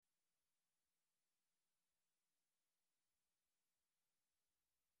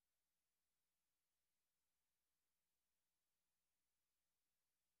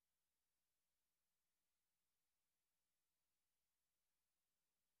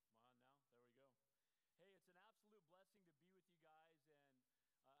blessing to be with you guys, and I was absolutely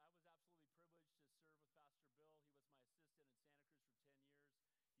privileged to serve with Pastor Bill. He was my assistant in Santa Cruz for 10 years. He's one of my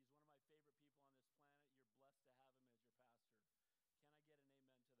favorite people on this planet. You're blessed to have him as your pastor. Can I get an amen to that? Amen. So, this weekend was fantastic. Pastor Bill asked me to teach on godly men in the Bible, so we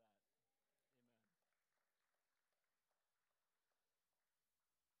looked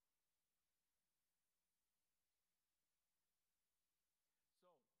at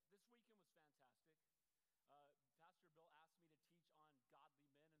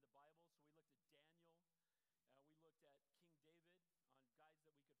Daniel.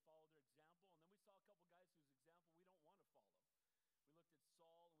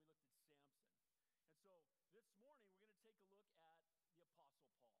 We looked at King David, on guys that we could follow their example, and then we saw a couple guys whose example we don't want to follow. We looked at Saul and we looked at Samson.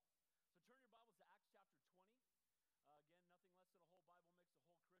 And so this morning we're going to take a look at the Apostle Paul. So turn your Bibles to Acts chapter 20. Again,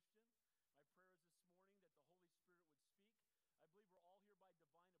 nothing less than a whole Bible makes a whole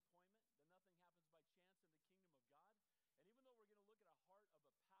Christian. My prayer is this morning that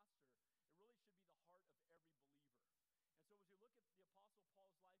the Holy Spirit would speak. I believe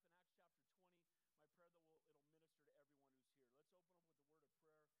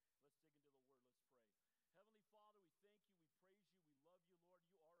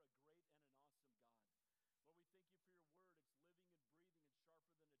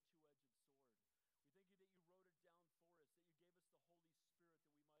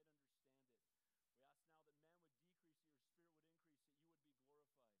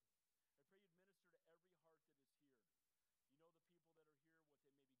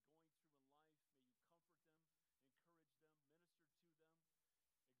all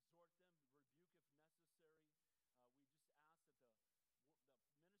here by divine appointment, that nothing happens by chance in the kingdom of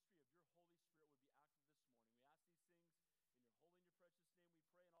God. And even though we're going to look at a heart of a pastor, it really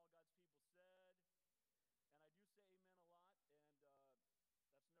should be the heart of every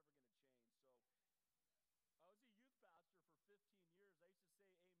believer. And so as we look at the Apostle Paul's life in Acts chapter 20,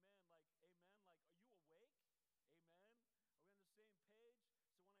 my prayer that it'll minister to everyone who's here. Let's open up with the word of prayer. Let's dig into the word. Let's pray. Heavenly Father, we thank you, we praise you, we love you, Lord. You are a great and an awesome God. Lord, we thank you for your word. It's living and breathing and sharper than a two-edged sword. We thank you that you wrote it down for us, that you gave us the Holy Spirit that we might understand it. We ask now that man would decrease, that your Spirit would increase, that you would be glorified. I pray you'd minister to every heart that is here. You know the people that are here, what they may be going through in life. May you comfort them, encourage them, minister to them, exhort them, rebuke if necessary. We just ask that the ministry of your Holy Spirit would be active this morning. We ask these things in your holy and your precious name. We pray, and all God's people said, and I do say amen a lot, and that's never going to change. So I was a youth pastor for 15 years. I used to say amen, like, are you awake? Amen. Are we on the same page? So when I say that, you're going to have to respond, or I'm going to think you're napping. All right? All right, Acts chapter 20. So I'm going to go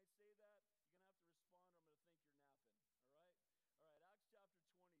through the outline. If you have the outline, grab it. If you don't have one, I'm going to go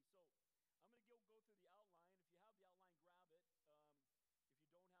through it with you quickly. So here's what I always do. I'm going to tell you what I'm going to tell you, then I'll tell you,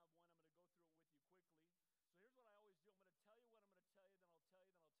 then I'll tell you what I told you, right? Repetition's a good thing,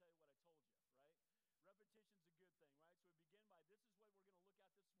 right? So we begin by, this is what we're going to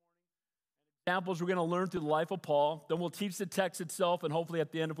look at this morning. Examples we're going to learn through the life of Paul. Then we'll teach the text itself, and hopefully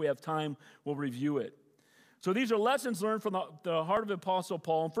at the end, if we have time, we'll review it. So these are lessons learned from the heart of the Apostle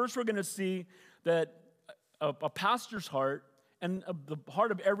Paul. And first we're going to see that a pastor's heart and the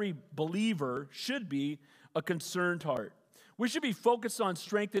heart of every believer should be a concerned heart. We should be focused on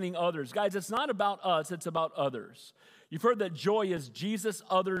strengthening others. Guys, it's not about us, it's about others. You've heard that joy is Jesus,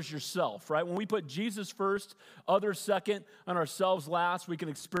 others, yourself, right? When we put Jesus first, others second, and ourselves last, we can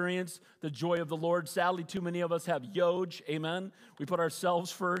experience the joy of the Lord. Sadly, too many of us have yoj, amen? We put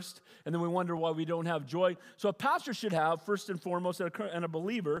ourselves first, and then we wonder why we don't have joy. So a pastor should have, first and foremost, and a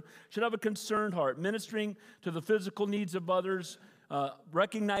believer should have a concerned heart, ministering to the physical needs of others,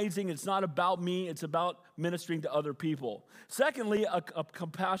 recognizing it's not about me, it's about ministering to other people. Secondly, a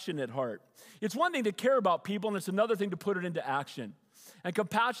compassionate heart. It's one thing to care about people, and it's another thing to put it into action. And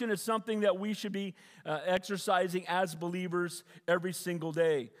compassion is something that we should be exercising as believers every single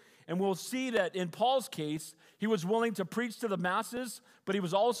day. And we'll see that in Paul's case, he was willing to preach to the masses, but he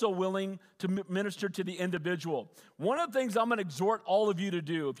was also willing to minister to the individual. One of the things I'm going to exhort all of you to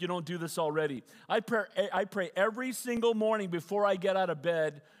do, if you don't do this already, I pray every single morning before I get out of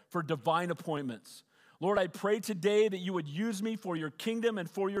bed for divine appointments. Lord, I pray today that you would use me for your kingdom and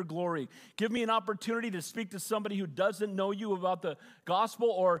for your glory. Give me an opportunity to speak to somebody who doesn't know you about the gospel,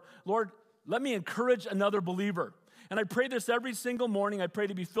 or, Lord, let me encourage another believer. And I pray this every single morning. I pray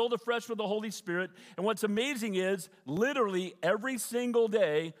to be filled afresh with the Holy Spirit. And what's amazing is, literally every single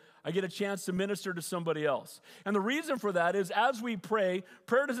day, I get a chance to minister to somebody else. And the reason for that is, as we pray,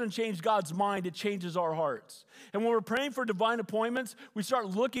 prayer doesn't change God's mind, it changes our hearts. And when we're praying for divine appointments, we start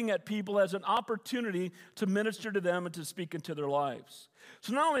looking at people as an opportunity to minister to them and to speak into their lives.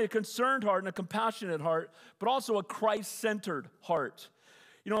 So not only a concerned heart and a compassionate heart, but also a Christ-centered heart.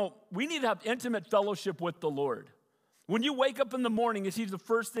 You know, we need to have intimate fellowship with the Lord. When you wake up in the morning, is he the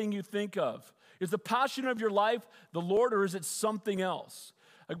first thing you think of? Is the passion of your life the Lord, or is it something else?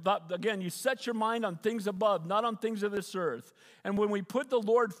 Again, you set your mind on things above, not on things of this earth. And when we put the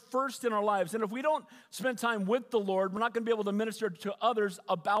Lord first in our lives, and if we don't spend time with the Lord, we're not going to be able to minister to others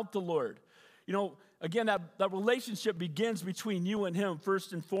about the Lord. You know, again, that relationship begins between you and him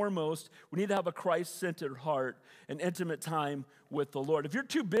first and foremost. We need to have a Christ-centered heart and intimate time with the Lord. If you're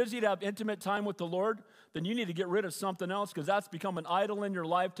too busy to have intimate time with the Lord, then you need to get rid of something else, because that's become an idol in your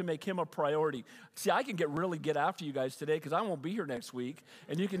life to make him a priority. See, I can really get after you guys today, because I won't be here next week,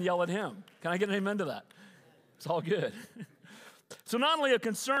 and you can yell at him. Can I get an amen to that? It's all good. So not only a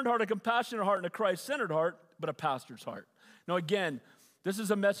concerned heart, a compassionate heart, and a Christ-centered heart, but a pastor's heart. Now again, this is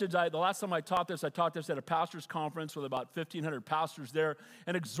a message, the last time I taught this at a pastor's conference with about 1,500 pastors there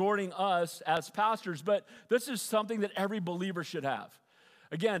and exhorting us as pastors, but this is something that every believer should have.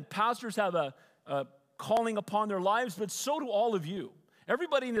 Again, pastors have a calling upon their lives, but so do all of you.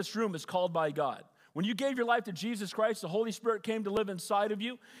 Everybody in this room is called by God. When you gave your life to Jesus Christ, the Holy Spirit came to live inside of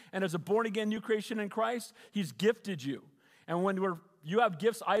you, and as a born-again new creation in Christ, He's gifted you. And when you have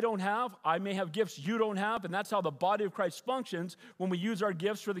gifts I don't have, I may have gifts you don't have, and that's how the body of Christ functions when we use our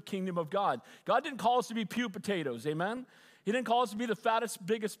gifts for the kingdom of God. God didn't call us to be pew potatoes, amen? He didn't call us to be the fattest,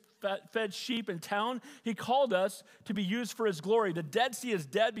 biggest fed sheep in town. He called us to be used for His glory. The Dead Sea is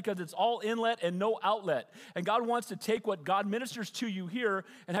dead because it's all inlet and no outlet. And God wants to take what God ministers to you here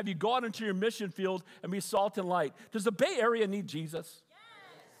and have you go out into your mission field and be salt and light. Does the Bay Area need Jesus?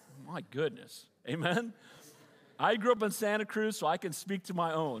 Yes. My goodness, amen? I grew up in Santa Cruz, so I can speak to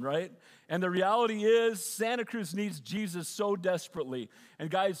my own, right? And the reality is Santa Cruz needs Jesus so desperately.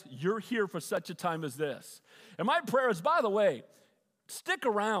 And guys, you're here for such a time as this. And my prayer is, by the way, stick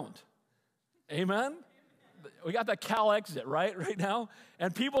around. Amen? We got that Cal exit, right now?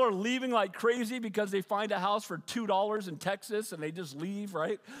 And people are leaving like crazy because they find a house for $2 in Texas and they just leave,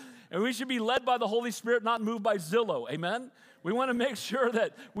 right? And we should be led by the Holy Spirit, not moved by Zillow. Amen? We want to make sure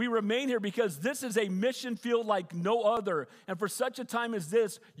that we remain here because this is a mission field like no other. And for such a time as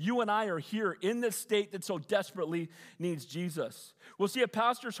this, you and I are here in this state that so desperately needs Jesus. We'll see a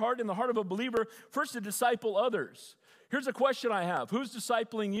pastor's heart in the heart of a believer, first to disciple others. Here's a question I have. Who's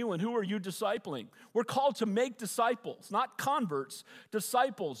discipling you and who are you discipling? We're called to make disciples, not converts,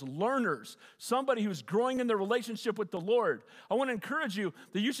 disciples, learners, somebody who's growing in their relationship with the Lord. I want to encourage you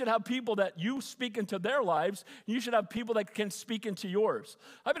that you should have people that you speak into their lives, and you should have people that can speak into yours.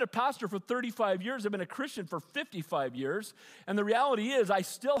 I've been a pastor for 35 years. I've been a Christian for 55 years, and the reality is I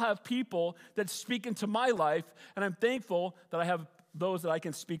still have people that speak into my life, and I'm thankful that I have those that I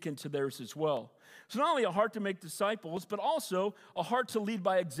can speak into theirs as well. So not only a heart to make disciples, but also a heart to lead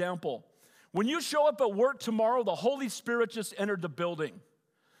by example. When you show up at work tomorrow, the Holy Spirit just entered the building.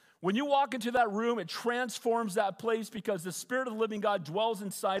 When you walk into that room, it transforms that place because the Spirit of the living God dwells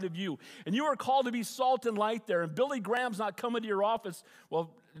inside of you. And you are called to be salt and light there. And Billy Graham's not coming to your office,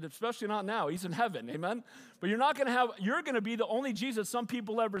 well, especially not now. He's in heaven, amen? But you're going to be the only Jesus some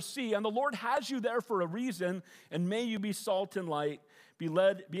people ever see. And the Lord has you there for a reason. And may you be salt and light. Be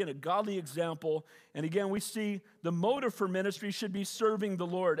led, be a godly example. And again, we see the motive for ministry should be serving the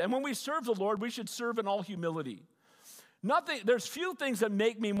Lord. And when we serve the Lord, we should serve in all humility. There's few things that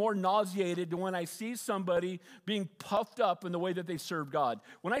make me more nauseated than when I see somebody being puffed up in the way that they serve God.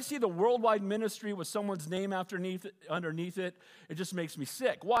 When I see the worldwide ministry with someone's name underneath it, it just makes me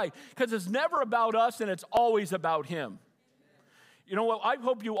sick. Why? Because it's never about us and it's always about Him. You know what? I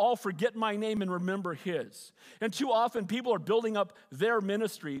hope you all forget my name and remember His. And too often people are building up their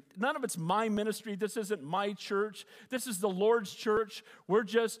ministry. None of it's my ministry. This isn't my church. This is the Lord's church. We're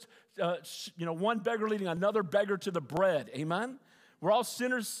just, one beggar leading another beggar to the bread. Amen? We're all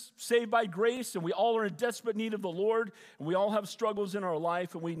sinners saved by grace, and we all are in desperate need of the Lord, and we all have struggles in our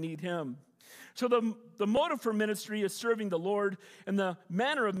life, and we need Him. So the motive for ministry is serving the Lord, and the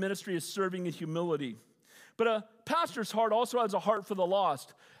manner of ministry is serving in humility. But a pastor's heart also has a heart for the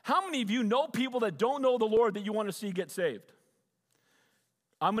lost. How many of you know people that don't know the Lord that you want to see get saved?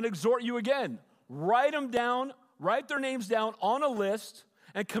 I'm going to exhort you again. Write them down, write their names down on a list,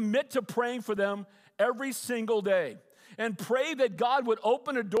 and commit to praying for them every single day. And pray that God would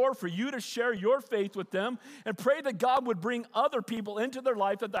open a door for you to share your faith with them, and pray that God would bring other people into their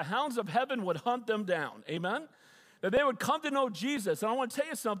life, that the hounds of heaven would hunt them down. Amen? That they would come to know Jesus. And I want to tell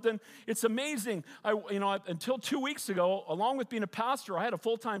you something. It's amazing. Until 2 weeks ago, along with being a pastor, I had a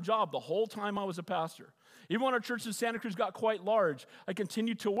full-time job the whole time I was a pastor. Even when our church in Santa Cruz got quite large, I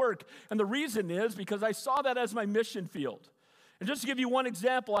continued to work. And the reason is because I saw that as my mission field. And just to give you one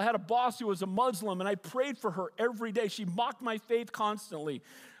example, I had a boss who was a Muslim, and I prayed for her every day. She mocked my faith constantly.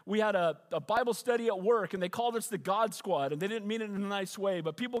 We had a Bible study at work, and they called us the God Squad, and they didn't mean it in a nice way,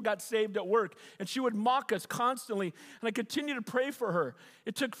 but people got saved at work, and she would mock us constantly, and I continued to pray for her.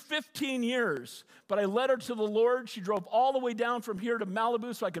 It took 15 years, but I led her to the Lord. She drove all the way down from here to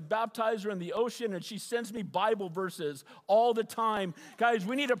Malibu so I could baptize her in the ocean, and she sends me Bible verses all the time. Guys,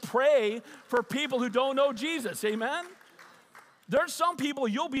 we need to pray for people who don't know Jesus, amen? There's some people,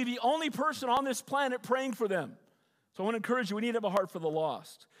 you'll be the only person on this planet praying for them. So I want to encourage you, we need to have a heart for the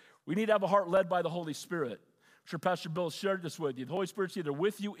lost. We need to have a heart led by the Holy Spirit. I'm sure Pastor Bill shared this with you. The Holy Spirit's either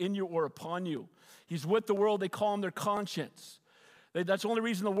with you, in you, or upon you. He's with the world. They call him their conscience. That's the only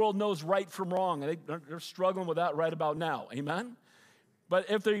reason the world knows right from wrong. They're struggling with that right about now. Amen? But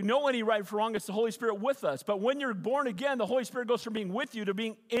if they know any right from wrong, it's the Holy Spirit with us. But when you're born again, the Holy Spirit goes from being with you to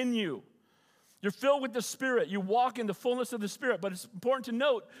being in you. You're filled with the Spirit. You walk in the fullness of the Spirit. But it's important to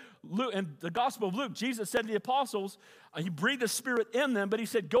note, in the Gospel of Luke, Jesus said to the apostles, he breathed the Spirit in them, but he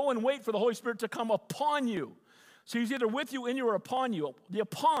said, go and wait for the Holy Spirit to come upon you. So he's either with you, in you, or upon you. The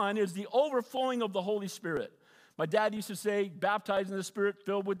upon is the overflowing of the Holy Spirit. My dad used to say, baptized in the Spirit,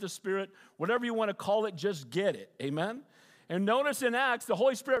 filled with the Spirit, whatever you want to call it, just get it. Amen? And notice in Acts, the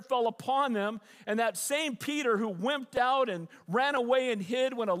Holy Spirit fell upon them, and that same Peter who wimped out and ran away and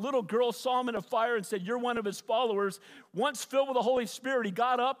hid when a little girl saw him in a fire and said, you're one of his followers, once filled with the Holy Spirit, he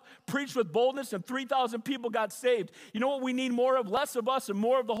got up, preached with boldness, and 3,000 people got saved. You know what we need more of? Less of us and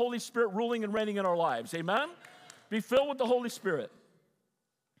more of the Holy Spirit ruling and reigning in our lives. Amen? Be filled with the Holy Spirit.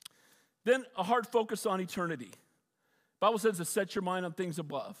 Then a heart focus on eternity. The Bible says to set your mind on things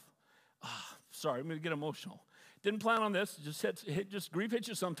above. Sorry, I'm going to get emotional. Didn't plan on this. Just grief hits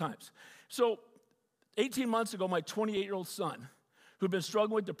you sometimes. So 18 months ago, my 28-year-old son, who'd been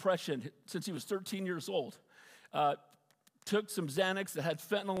struggling with depression since he was 13 years old, took some Xanax that had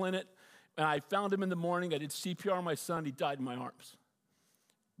fentanyl in it, and I found him in the morning. I did CPR on my son. He died in my arms.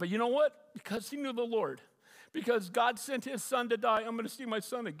 But you know what? Because he knew the Lord. Because God sent his son to die, I'm going to see my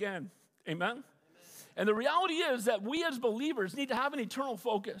son again. Amen? And the reality is that we as believers need to have an eternal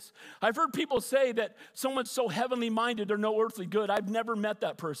focus. I've heard people say that someone's so heavenly minded, they're no earthly good. I've never met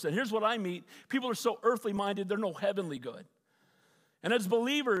that person. Here's what I meet. People are so earthly minded, they're no heavenly good. And as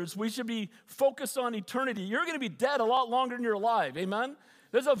believers, we should be focused on eternity. You're going to be dead a lot longer than you're alive. Amen?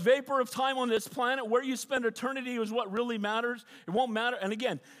 There's a vapor of time on this planet. Where you spend eternity is what really matters. It won't matter. And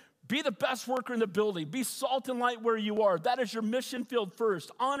again, be the best worker in the building. Be salt and light where you are. That is your mission field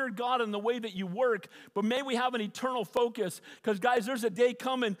first. Honor God in the way that you work, but may we have an eternal focus because, guys, there's a day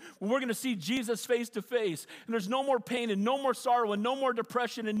coming when we're going to see Jesus face to face, and there's no more pain and no more sorrow and no more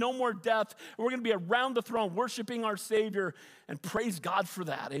depression and no more death. And we're going to be around the throne worshiping our Savior, and praise God for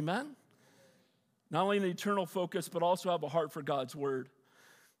that. Amen? Not only an eternal focus, but also have a heart for God's word.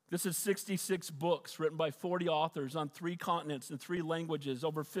 This is 66 books written by 40 authors on 3 continents and 3 languages,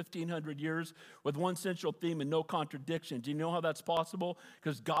 over 1,500 years, with one central theme and no contradiction. Do you know how that's possible?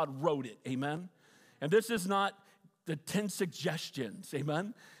 Because God wrote it, amen? And this is not the 10 suggestions,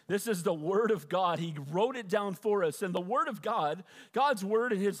 amen? This is the Word of God. He wrote it down for us. And the Word of God, God's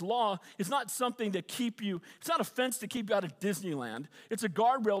Word and His law, is not something to keep you, it's not a fence to keep you out of Disneyland. It's a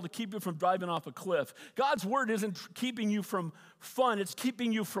guardrail to keep you from driving off a cliff. God's Word isn't keeping you from fun, it's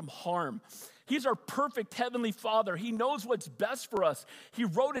keeping you from harm. He's our perfect Heavenly Father. He knows what's best for us. He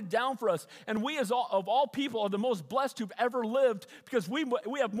wrote it down for us. And we, of all people, are the most blessed who've ever lived because we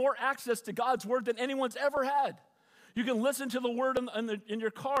have more access to God's Word than anyone's ever had. You can listen to the Word in your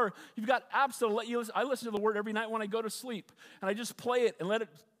car. You've got apps that'll let you listen. I listen to the Word every night when I go to sleep, and I just play it and let it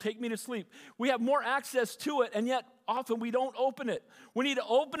take me to sleep. We have more access to it, and yet often we don't open it. We need to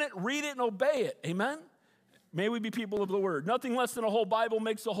open it, read it, and obey it. Amen? May we be people of the Word. Nothing less than a whole Bible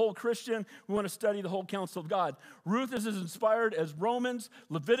makes a whole Christian. We want to study the whole counsel of God. Ruth is as inspired as Romans,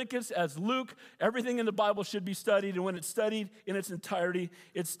 Leviticus as Luke. Everything in the Bible should be studied, and when it's studied in its entirety,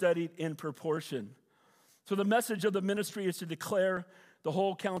 it's studied in proportion. So the message of the ministry is to declare the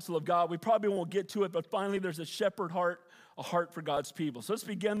whole counsel of God. We probably won't get to it, but finally there's a shepherd heart, a heart for God's people. So let's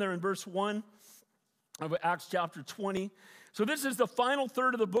begin there in verse 1 of Acts chapter 20. So this is the final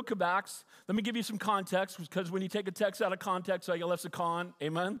third of the book of Acts. Let me give you some context, because when you take a text out of context, like a lexicon,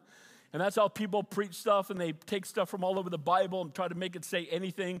 amen? And that's how people preach stuff, and they take stuff from all over the Bible and try to make it say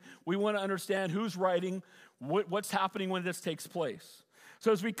anything. We want to understand who's writing, what's happening when this takes place.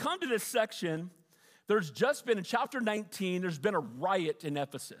 So as we come to this section, there's just been, in chapter 19, there's been a riot in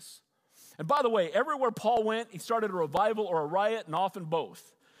Ephesus. And by the way, everywhere Paul went, he started a revival or a riot, and often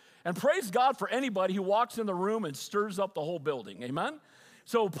both. And praise God for anybody who walks in the room and stirs up the whole building, amen?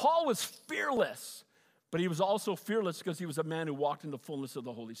 So Paul was fearless, but he was also fearless because he was a man who walked in the fullness of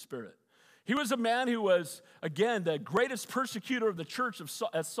the Holy Spirit. He was a man who was, again, the greatest persecutor of the church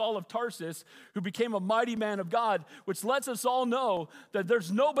as Saul of Tarsus, who became a mighty man of God, which lets us all know that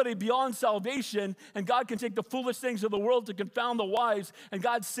there's nobody beyond salvation, and God can take the foolish things of the world to confound the wise, and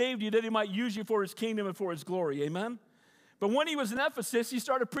God saved you that He might use you for His kingdom and for His glory, amen? But when he was in Ephesus, he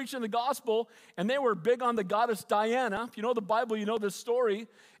started preaching the gospel, and they were big on the goddess Diana. If you know the Bible, you know this story.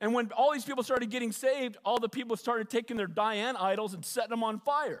 And when all these people started getting saved, all the people started taking their Diana idols and setting them on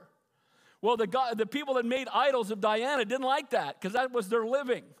fire. Well, the people that made idols of Diana didn't like that because that was their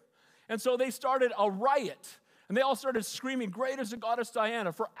living. And so they started a riot, and they all started screaming, "Great is the goddess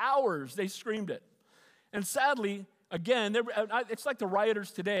Diana." For hours, they screamed it. And sadly, Again, it's like the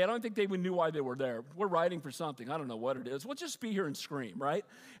rioters today. I don't think they even knew why they were there. We're rioting for something. I don't know what it is. We'll just be here and scream, right?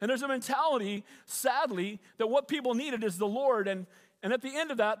 And there's a mentality, sadly, that what people needed is the Lord. And at the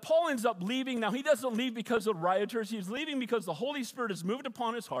end of that, Paul ends up leaving. Now, he doesn't leave because of rioters. He's leaving because the Holy Spirit has moved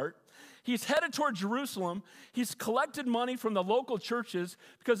upon his heart. He's headed toward Jerusalem. He's collected money from the local churches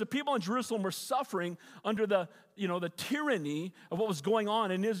because the people in Jerusalem were suffering under the tyranny of what was going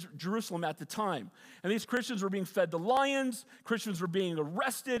on in Jerusalem at the time. And these Christians were being fed to lions. Christians were being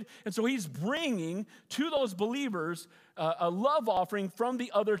arrested. And so he's bringing to those believers a love offering from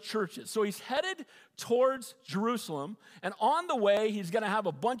the other churches. So he's headed towards Jerusalem. And on the way, he's going to have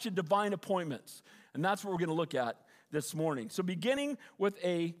a bunch of divine appointments. And that's what we're going to look at this morning. So beginning with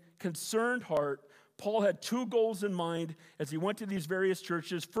a concerned heart, Paul had two goals in mind as he went to these various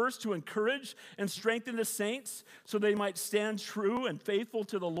churches. First, to encourage and strengthen the saints so they might stand true and faithful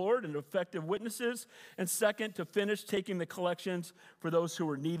to the Lord and effective witnesses. And second, to finish taking the collections for those who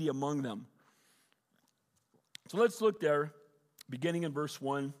were needy among them. So let's look there, beginning in verse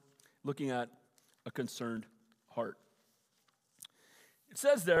 1, looking at a concerned heart. It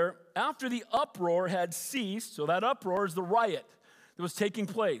says there, after the uproar had ceased, so that uproar is the riot that was taking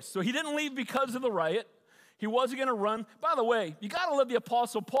place. So he didn't leave because of the riot. He wasn't going to run. By the way, you got to love the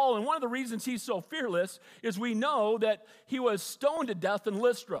Apostle Paul, and one of the reasons he's so fearless is we know that he was stoned to death in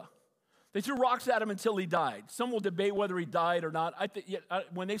Lystra. They threw rocks at him until he died. Some will debate whether he died or not.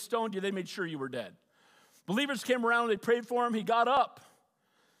 When they stoned you, they made sure you were dead. Believers came around, they prayed for him, he got up.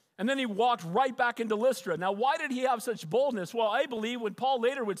 And then he walked right back into Lystra. Now, why did he have such boldness? Well, I believe what Paul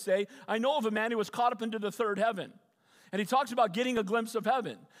later would say, I know of a man who was caught up into the third heaven. And he talks about getting a glimpse of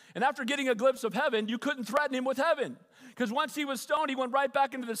heaven. And after getting a glimpse of heaven, you couldn't threaten him with heaven. Because once he was stoned, he went right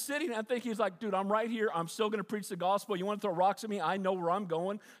back into the city. And I think he's like, dude, I'm right here. I'm still going to preach the gospel. You want to throw rocks at me? I know where I'm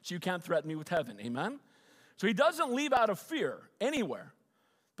going, so you can't threaten me with heaven. Amen? So he doesn't leave out of fear anywhere.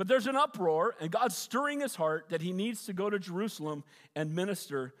 But there's an uproar, and God's stirring his heart that he needs to go to Jerusalem and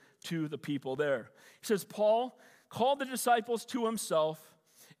minister to the people there. He says, Paul called the disciples to himself,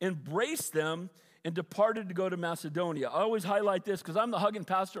 embraced them, and departed to go to Macedonia. I always highlight this because I'm the hugging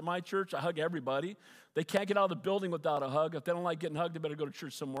pastor at my church. I hug everybody. They can't get out of the building without a hug. If they don't like getting hugged, they better go to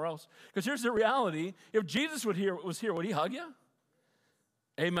church somewhere else. Because here's the reality. If Jesus was here, would he hug you?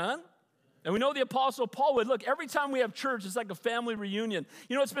 Amen? And we know the Apostle Paul would. Look, every time we have church, it's like a family reunion.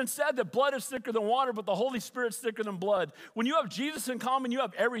 You know, it's been said that blood is thicker than water, but the Holy Spirit's thicker than blood. When you have Jesus in common, you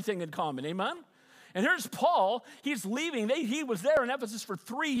have everything in common. Amen? And here's Paul. He's leaving. He was there in Ephesus for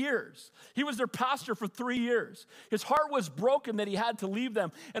 3 years. He was their pastor for 3 years. His heart was broken that he had to leave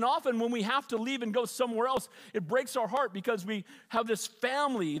them. And often when we have to leave and go somewhere else, it breaks our heart because we have this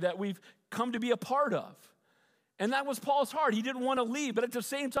family that we've come to be a part of. And that was Paul's heart. He didn't want to leave. But at the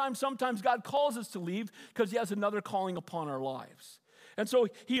same time, sometimes God calls us to leave because he has another calling upon our lives. And so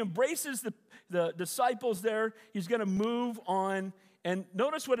he embraces the disciples there. He's going to move on. And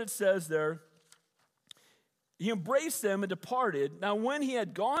notice what it says there. He embraced them and departed. Now, when he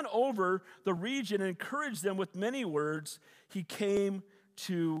had gone over the region and encouraged them with many words, he came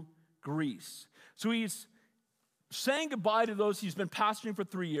to Greece. So he's saying goodbye to those he's been pastoring for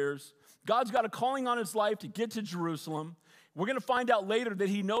 3 years. God's got a calling on his life to get to Jerusalem. We're going to find out later that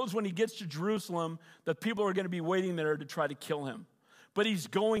he knows when he gets to Jerusalem that people are going to be waiting there to try to kill him. But he's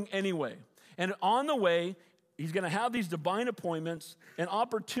going anyway. And on the way, he's going to have these divine appointments and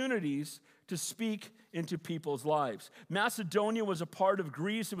opportunities to speak into people's lives. Macedonia was a part of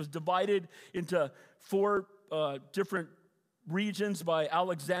Greece. It was divided into 4 different regions by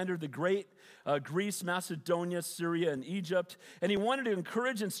Alexander the Great, Greece, Macedonia, Syria, and Egypt. And he wanted to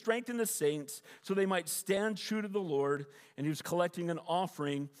encourage and strengthen the saints so they might stand true to the Lord. And he was collecting an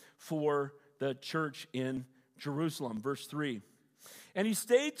offering for the church in Jerusalem. Verse 3. And he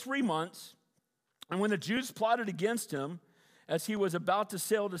stayed 3 months. And when the Jews plotted against him, as he was about to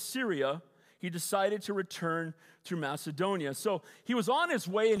sail to Syria, he decided to return through Macedonia. So he was on his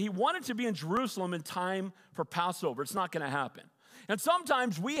way, and he wanted to be in Jerusalem in time for Passover. It's not going to happen. And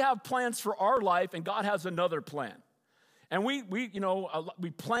sometimes we have plans for our life, and God has another plan. And we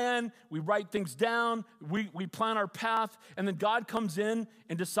plan, we write things down, we plan our path, and then God comes in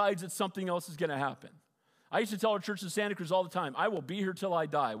and decides that something else is going to happen. I used to tell our church in Santa Cruz all the time, I will be here till I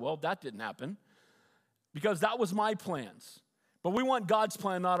die. Well, that didn't happen because that was my plans. But we want God's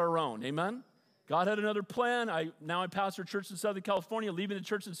plan, not our own. Amen? God had another plan. Now I pastor a church in Southern California. Leaving the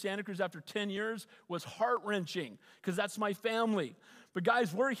church in Santa Cruz after 10 years was heart-wrenching because that's my family. But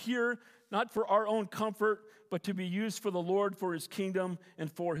guys, we're here not for our own comfort, but to be used for the Lord, for his kingdom, and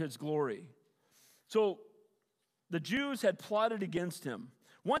for his glory. So the Jews had plotted against him.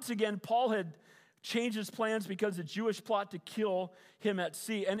 Once again, Paul had changes plans because of the Jewish plot to kill him at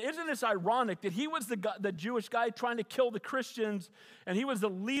sea. And isn't this ironic that he was the Jewish guy trying to kill the Christians, and he was the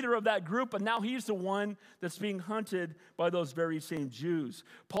leader of that group, and now he's the one that's being hunted by those very same Jews.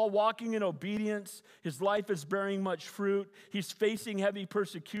 Paul walking in obedience, his life is bearing much fruit. He's facing heavy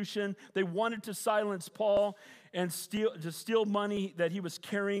persecution. They wanted to silence Paul and steal money that he was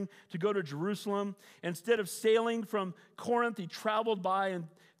carrying to go to Jerusalem. Instead of sailing from Corinth, he traveled by and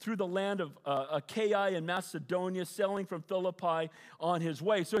through the land of Achaia and Macedonia, sailing from Philippi on his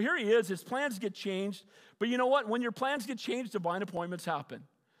way. So here he is. His plans get changed. But you know what? When your plans get changed, divine appointments happen.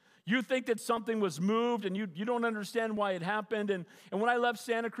 You think that something was moved, and you don't understand why it happened. And when I left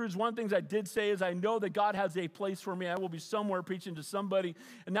Santa Cruz, one of the things I did say is I know that God has a place for me. I will be somewhere preaching to somebody.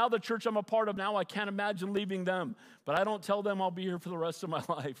 And now the church I'm a part of now, I can't imagine leaving them. But I don't tell them I'll be here for the rest of my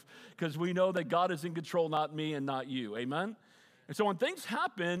life, because we know that God is in control, not me and not you. Amen? And so when things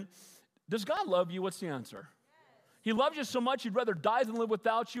happen, does God love you? What's the answer? He loves you so much, he'd rather die than live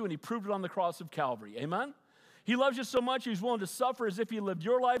without you, and he proved it on the cross of Calvary. Amen? He loves you so much, he's willing to suffer as if he lived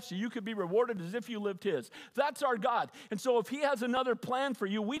your life so you could be rewarded as if you lived his. That's our God. And so if he has another plan for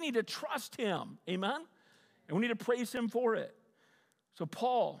you, we need to trust him. Amen? And we need to praise him for it. So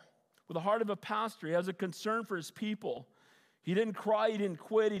Paul, with the heart of a pastor, he has a concern for his people. He didn't cry, he didn't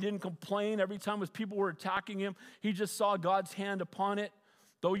quit, he didn't complain. Every time his people were attacking him, he just saw God's hand upon it.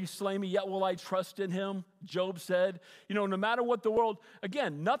 Though you slay me, yet will I trust in him, Job said. You know, no matter what the world,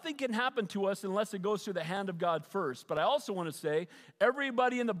 again, nothing can happen to us unless it goes through the hand of God first. But I also want to say,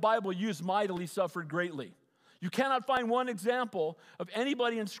 everybody in the Bible used mightily, suffered greatly. You cannot find one example of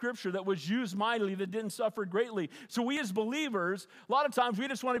anybody in Scripture that was used mightily that didn't suffer greatly. So we as believers, a lot of times we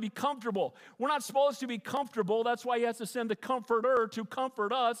just want to be comfortable. We're not supposed to be comfortable. That's why he has to send the comforter to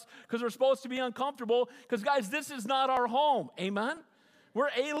comfort us, because we're supposed to be uncomfortable. Because guys, this is not our home. Amen? We're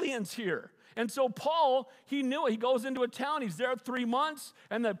aliens here. And so Paul, he knew it. He goes into a town. He's there 3 months,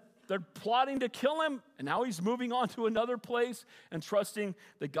 and they're plotting to kill him. And now he's moving on to another place and trusting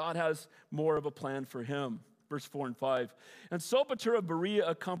that God has more of a plan for him. Verse 4 and 5. And Sopater of Berea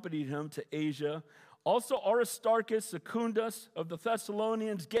accompanied him to Asia. Also Aristarchus, Secundus of the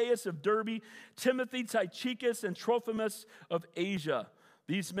Thessalonians, Gaius of Derbe, Timothy, Tychicus, and Trophimus of Asia.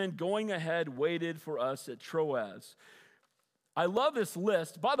 These men going ahead waited for us at Troas. I love this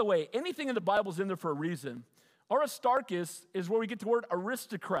list. By the way, anything in the Bible is in there for a reason. Aristarchus is where we get the word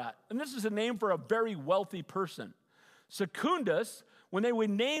aristocrat. And this is a name for a very wealthy person. Secundus, when they would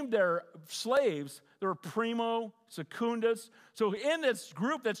name their slaves, they were Primo, Secundus. So in this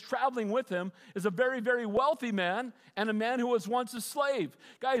group that's traveling with him is a very, very wealthy man and a man who was once a slave.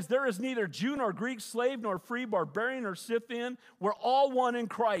 Guys, there is neither Jew nor Greek, slave nor free, barbarian or Scythian. We're all one in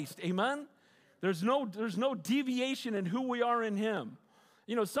Christ. Amen? There's no deviation in who we are in him.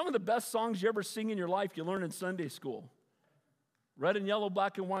 You know, some of the best songs you ever sing in your life you learn in Sunday school. Red and yellow,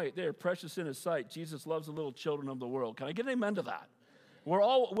 black and white, they're precious in his sight. Jesus loves the little children of the world. Can I get an amen to that? We're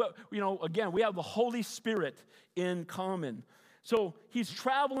all, you know, again, we have the Holy Spirit in common. So he's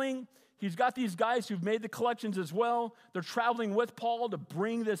traveling. He's got these guys who've made the collections as well. They're traveling with Paul to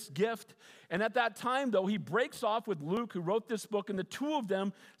bring this gift. And at that time, though, he breaks off with Luke, who wrote this book, and the two of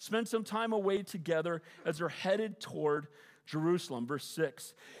them spend some time away together as they're headed toward Jerusalem. Verse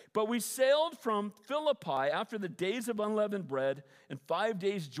 6. But we sailed from Philippi after the days of unleavened bread, and 5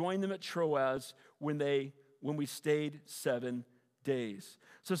 days joined them at Troas when we stayed 7 days.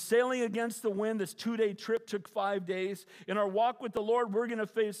 So sailing against the wind, this 2-day trip took 5 days. In our walk with the Lord, we're going to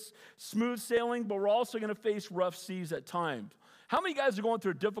face smooth sailing, but we're also going to face rough seas at times. How many guys are going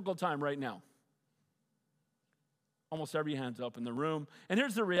through a difficult time right now? Almost every hand's up in the room. And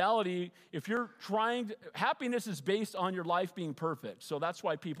here's the reality. If you're happiness is based on your life being perfect. So that's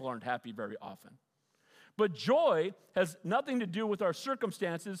why people aren't happy very often. But joy has nothing to do with our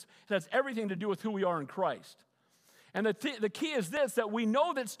circumstances. It has everything to do with who we are in Christ. And the key is this, that we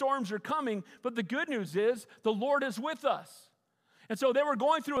know that storms are coming, but the good news is the Lord is with us. And so they were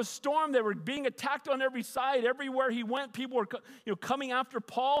going through a storm. They were being attacked on every side. Everywhere he went, people were coming after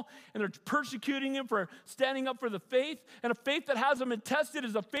Paul, and they're persecuting him for standing up for the faith. And a faith that hasn't been tested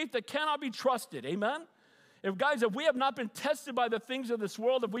is a faith that cannot be trusted. Amen? If we have not been tested by the things of this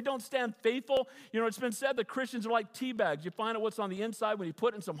world, if we don't stand faithful, you know, it's been said that Christians are like tea bags. You find out what's on the inside when you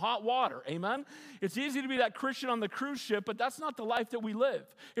put in some hot water. Amen? It's easy to be that Christian on the cruise ship, but that's not the life that we live.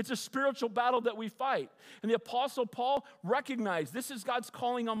 It's a spiritual battle that we fight. And the Apostle Paul recognized, this is God's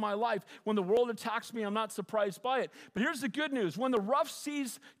calling on my life. When the world attacks me, I'm not surprised by it. But here's the good news. When the rough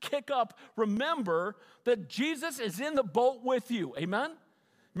seas kick up, remember that Jesus is in the boat with you. Amen?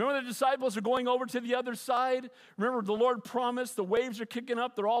 Remember the disciples are going over to the other side? Remember the Lord promised, the waves are kicking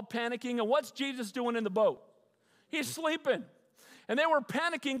up, they're all panicking. And what's Jesus doing in the boat? He's sleeping. And they were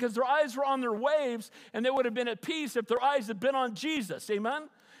panicking because their eyes were on their waves, and they would have been at peace if their eyes had been on Jesus. Amen?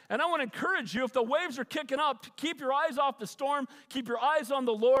 And I want to encourage you, if the waves are kicking up, keep your eyes off the storm. Keep your eyes on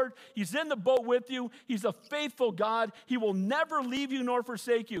the Lord. He's in the boat with you. He's a faithful God. He will never leave you nor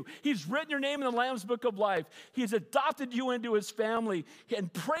forsake you. He's written your name in the Lamb's Book of Life. He's adopted you into his family.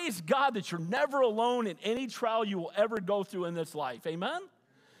 And praise God that you're never alone in any trial you will ever go through in this life. Amen?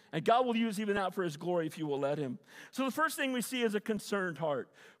 And God will use even that for his glory if you will let him. So the first thing we see is a concerned heart.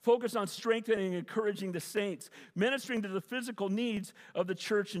 Focus on strengthening and encouraging the saints, ministering to the physical needs of the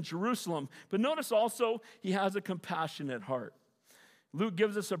church in Jerusalem. But notice also, he has a compassionate heart. Luke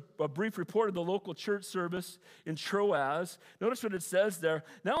gives us a brief report of the local church service in Troas. Notice what it says there.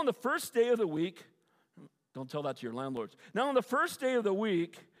 Now on the first day of the week, don't tell that to your landlords. Now on the first day of the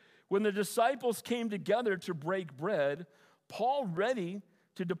week, when the disciples came together to break bread, Paul, ready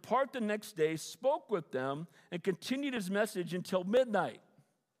to depart the next day, spoke with them and continued his message until midnight.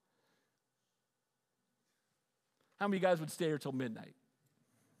 How many of you guys would stay here till midnight?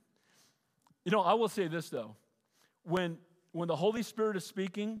 You know, I will say this though. When the Holy Spirit is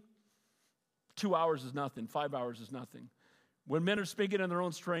speaking, 2 hours is nothing, 5 hours is nothing. When men are speaking in their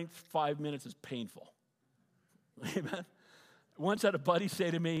own strength, 5 minutes is painful. Amen. Once I had a buddy say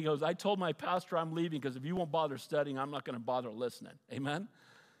to me, he goes, I told my pastor I'm leaving because if you won't bother studying, I'm not going to bother listening. Amen?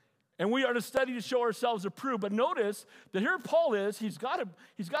 And we are to study to show ourselves approved. But notice that here Paul is, he's got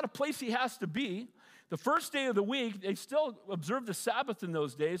a place he has to be. The first day of the week, they still observed the Sabbath in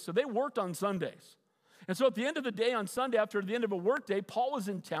those days, so they worked on Sundays. And so at the end of the day on Sunday, after the end of a work day, Paul was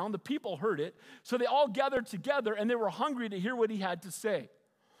in town. The people heard it. So they all gathered together, and they were hungry to hear what he had to say.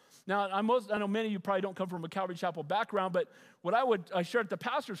 Now, I know many of you probably don't come from a Calvary Chapel background, but what I shared at the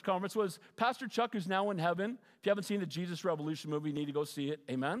pastor's conference was Pastor Chuck, who's now in heaven. If you haven't seen the Jesus Revolution movie, you need to go see it.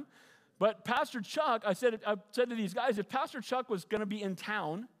 Amen. But Pastor Chuck, I said to these guys, if Pastor Chuck was going to be in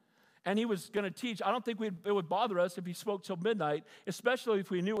town and he was going to teach, I don't think it would bother us if he spoke till midnight, especially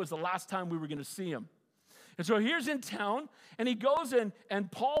if we knew it was the last time we were going to see him. And so here's in town, and he goes in,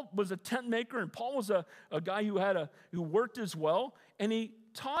 and Paul was a tent maker, and Paul was a guy who worked as well, and he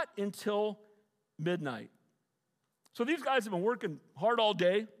taught until midnight. So these guys have been working hard all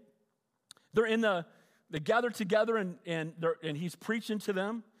day. They gather together, and he's preaching to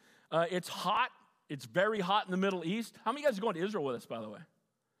them. It's hot. It's very hot in the Middle East. How many of you guys are going to Israel with us, by the way?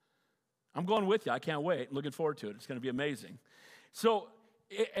 I'm going with you. I can't wait. I'm looking forward to it. It's going to be amazing. So,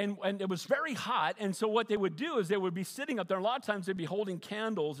 and it was very hot, and so what they would do is they would be sitting up there. A lot of times they'd be holding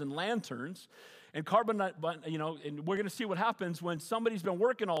candles and lanterns and carbonite, and we're going to see what happens when somebody's been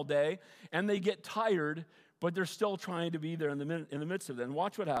working all day and they get tired, but they're still trying to be there in the midst of them.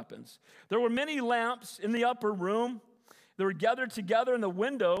 Watch what happens. There were many lamps in the upper room. They were gathered together in the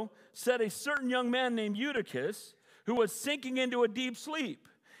window, sat a certain young man named Eutychus, who was sinking into a deep sleep.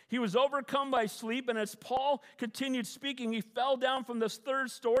 He was overcome by sleep, and as Paul continued speaking, he fell down from this third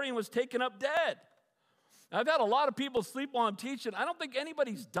story and was taken up dead. Now, I've had a lot of people sleep while I'm teaching. I don't think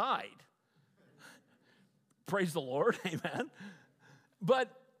anybody's died. Praise the Lord, amen. But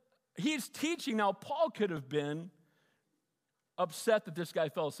he's teaching. Now, Paul could have been upset that this guy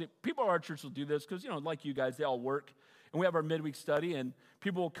fell asleep. People at our church will do this because, like you guys, they all work. And we have our midweek study, and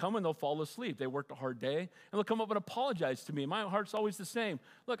people will come and they'll fall asleep. They worked a hard day, and they'll come up and apologize to me. My heart's always the same.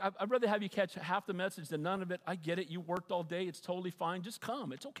 Look, I'd rather have you catch half the message than none of it. I get it. You worked all day. It's totally fine. Just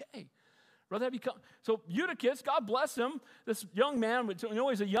come. It's okay. Rather have you come. So Eutychus, God bless him, this young man,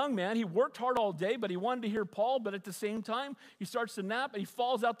 he's a young man. He worked hard all day, but he wanted to hear Paul, but at the same time, he starts to nap, and he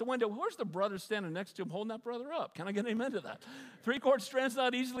falls out the window. Where's the brother standing next to him holding that brother up? Can I get an amen to that? 3-cord strand's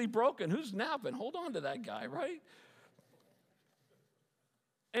not easily broken. Who's napping? Hold on to that guy, right?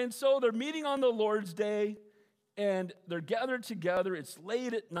 And so they're meeting on the Lord's Day, and they're gathered together. It's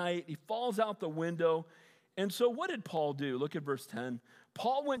late at night. He falls out the window. And so what did Paul do? Look at verse 10.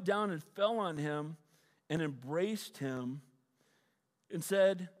 Paul went down and fell on him and embraced him and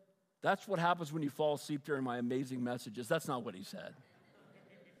said, that's what happens when you fall asleep during my amazing messages. That's not what he said.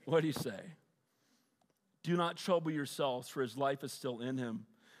 What did he say? Do not trouble yourselves, for his life is still in him.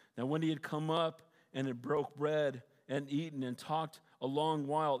 Now when he had come up and had broke bread and eaten and talked a long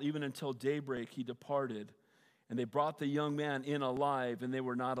while, even until daybreak, he departed. And they brought the young man in alive, and they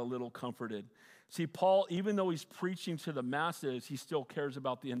were not a little comforted. See, Paul, even though he's preaching to the masses, he still cares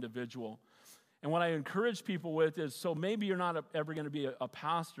about the individual. And what I encourage people with is, so maybe you're not ever going to be a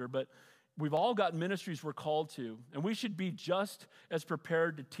pastor, but we've all got ministries we're called to. And we should be just as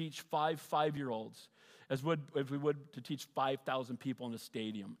prepared to teach 5-5-year-olds as we would to teach 5,000 people in a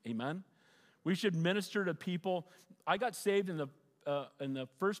stadium. Amen? We should minister to people. I got saved in the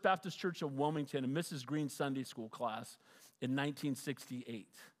First Baptist Church of Wilmington in Mrs. Green's Sunday school class in 1968.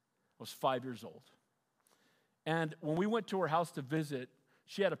 I was 5 years old. And when we went to her house to visit,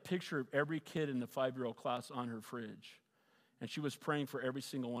 she had a picture of every kid in the 5-year-old class on her fridge. And she was praying for every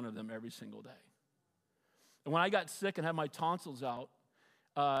single one of them every single day. And when I got sick and had my tonsils out,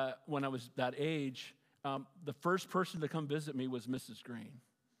 when I was that age, the first person to come visit me was Mrs. Green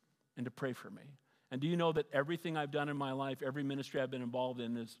and to pray for me. And do you know that everything I've done in my life, every ministry I've been involved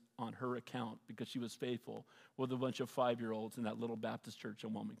in is on her account because she was faithful with a bunch of 5-year-olds in that little Baptist church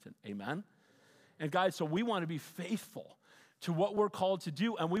in Wilmington. Amen? And guys, so we want to be faithful to what we're called to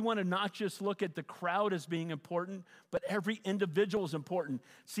do. And we want to not just look at the crowd as being important, but every individual is important.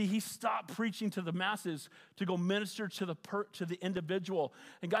 See, he stopped preaching to the masses to go minister to the individual.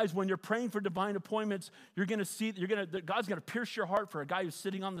 And guys, when you're praying for divine appointments, you're going to see, God's going to pierce your heart for a guy who's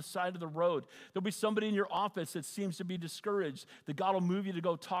sitting on the side of the road. There'll be somebody in your office that seems to be discouraged that God will move you to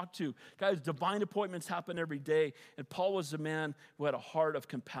go talk to. Guys, divine appointments happen every day. And Paul was a man who had a heart of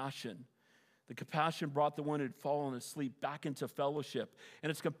compassion. The compassion brought the one who had fallen asleep back into fellowship. And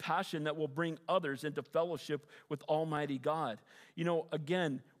it's compassion that will bring others into fellowship with Almighty God. You know,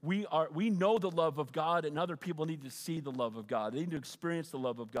 again, we know the love of God, and other people need to see the love of God. They need to experience the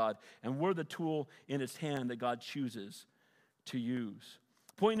love of God. And we're the tool in his hand that God chooses to use.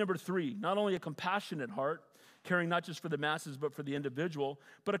 Point number 3, not only a compassionate heart, caring not just for the masses but for the individual,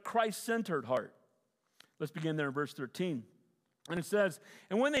 but a Christ-centered heart. Let's begin there in verse 13. And it says,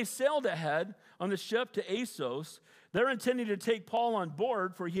 and when they sailed ahead on the ship to Assos, they're intending to take Paul on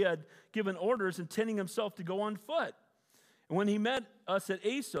board, for he had given orders, intending himself to go on foot. And when he met us at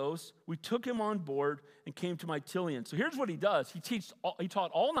Assos, we took him on board and came to Mytilene. So here's what he does. He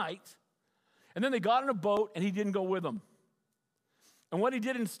taught all night, and then they got in a boat, and he didn't go with them. And what he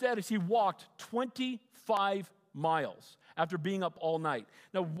did instead is he walked 25 miles after being up all night.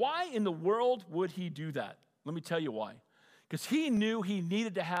 Now, why in the world would he do that? Let me tell you why. Because he knew he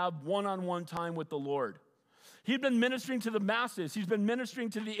needed to have one-on-one time with the Lord. He'd been ministering to the masses. He's been ministering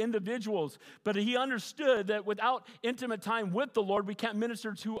to the individuals. But he understood that without intimate time with the Lord, we can't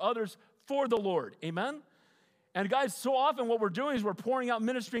minister to others for the Lord. Amen? And guys, so often what we're doing is we're pouring out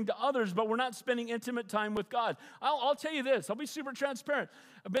ministering to others, but we're not spending intimate time with God. I'll tell you this. I'll be super transparent.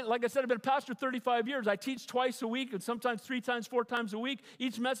 Like I said, I've been a pastor 35 years. I teach twice a week and sometimes 3 times, 4 times a week.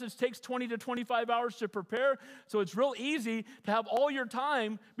 Each message takes 20 to 25 hours to prepare. So it's real easy to have all your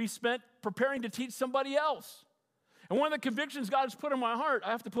time be spent preparing to teach somebody else. And one of the convictions God has put in my heart,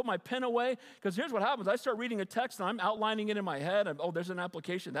 I have to put my pen away, because here's what happens. I start reading a text and I'm outlining it in my head. There's an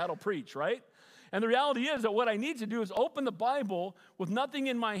application. That'll preach, right? And the reality is that what I need to do is open the Bible with nothing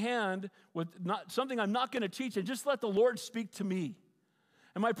in my hand, with something I'm not going to teach, and just let the Lord speak to me.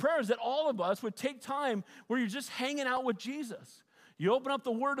 And my prayer is that all of us would take time where you're just hanging out with Jesus. You open up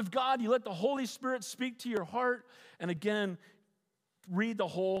the Word of God, you let the Holy Spirit speak to your heart, and again, read the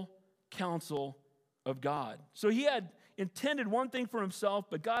whole counsel of God. So he had intended one thing for himself,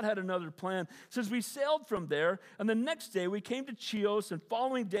 but God had another plan. Since we sailed from there, and the next day we came to Chios, and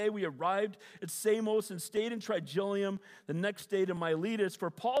following day we arrived at Samos and stayed in Trigilium, the next day to Miletus,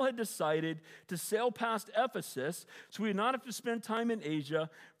 for Paul had decided to sail past Ephesus, so we would not have to spend time in Asia,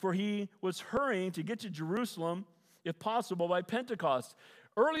 for he was hurrying to get to Jerusalem, if possible, by Pentecost.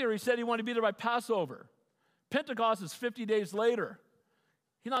 Earlier he said he wanted to be there by Passover. Pentecost is 50 days later.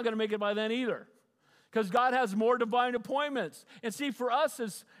 He's not going to make it by then either, because God has more divine appointments. And see, for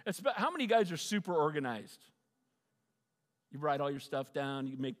us, how many guys are super organized? You write all your stuff down,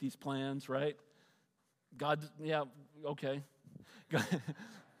 you make these plans, right? God, yeah, okay.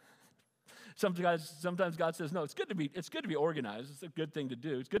 Sometimes God says, no, it's good to be organized. It's a good thing to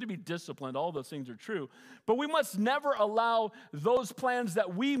do. It's good to be disciplined. All those things are true. But we must never allow those plans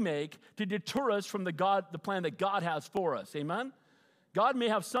that we make to deter us from the plan that God has for us. Amen? God may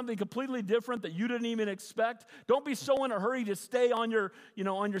have something completely different that you didn't even expect. Don't be so in a hurry to stay on your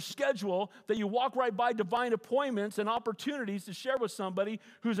schedule that you walk right by divine appointments and opportunities to share with somebody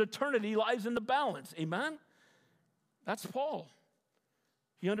whose eternity lies in the balance. Amen? That's Paul.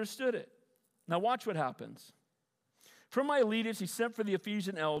 He understood it. Now watch what happens. From Miletus, he sent for the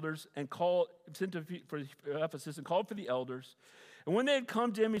Ephesian elders and sent for Ephesus and called for the elders. And when they had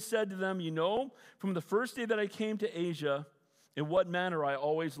come to him, he said to them, you know, from the first day that I came to Asia, in what manner I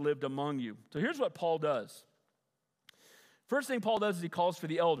always lived among you. So here's what Paul does. First thing Paul does is he calls for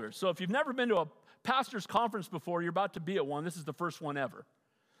the elders. So if you've never been to a pastor's conference before, you're about to be at one. This is the first one ever.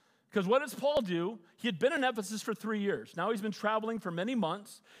 Because what does Paul do? He had been in Ephesus for 3 years. Now he's been traveling for many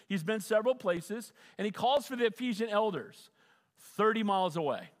months. He's been several places. And he calls for the Ephesian elders 30 miles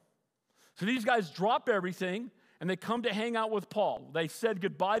away. So these guys drop everything, and they come to hang out with Paul. They said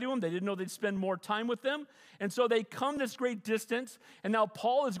goodbye to him. They didn't know they'd spend more time with them. And so they come this great distance, and now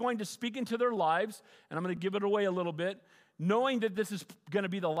Paul is going to speak into their lives, and I'm going to give it away a little bit, knowing that this is going to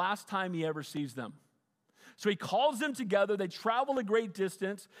be the last time he ever sees them. So he calls them together. They travel a great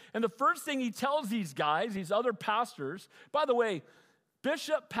distance, and the first thing he tells these guys, these other pastors, by the way,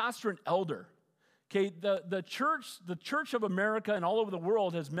 bishop, pastor, and elder. Okay, the church of America and all over the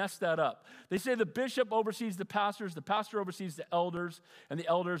world has messed that up. They say the bishop oversees the pastor oversees the elders, and the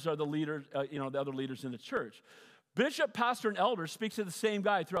elders are the leaders, the other leaders in the church. Bishop, pastor, and elder speaks to the same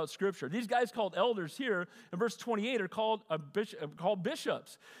guy throughout Scripture. These guys called elders here in verse 28 are called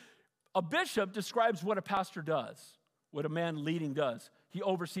bishops. A bishop describes what a pastor does, what a man leading does. He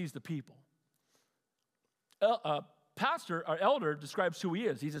oversees the people. Pastor or elder describes who he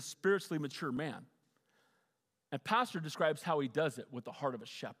is. He's a spiritually mature man. And pastor describes how he does it with the heart of a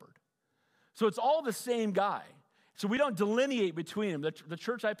shepherd. So it's all the same guy. So we don't delineate between them. The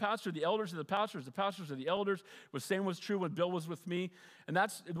church I pastor, the elders are the pastors are the elders. The same was true when Bill was with me. And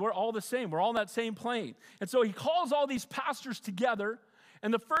we're all the same. We're all in that same plane. And so he calls all these pastors together.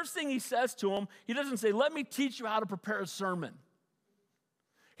 And the first thing he says to them, he doesn't say, let me teach you how to prepare a sermon.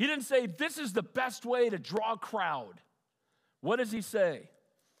 He didn't say, this is the best way to draw a crowd. What does he say?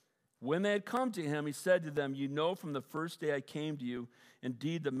 When they had come to him, he said to them, you know from the first day I came to you,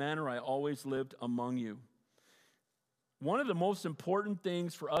 indeed the manner I always lived among you. One of the most important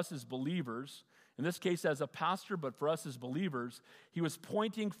things for us as believers, in this case as a pastor, but for us as believers, he was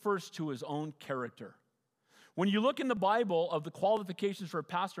pointing first to his own character. When you look in the Bible of the qualifications for a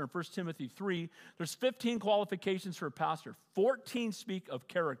pastor in 1 Timothy 3, there's 15 qualifications for a pastor. 14 speak of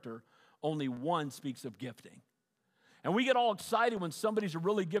character, only 1 speaks of gifting. And we get all excited when somebody's a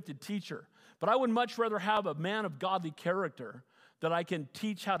really gifted teacher. But I would much rather have a man of godly character that I can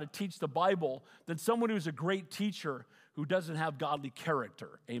teach how to teach the Bible than someone who's a great teacher who doesn't have godly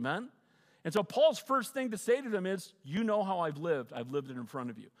character. Amen? And so Paul's first thing to say to them is, you know how I've lived it in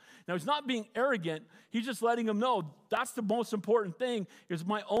front of you. Now, he's not being arrogant. He's just letting them know that's the most important thing is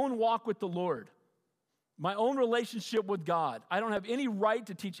my own walk with the Lord. My own relationship with God. I don't have any right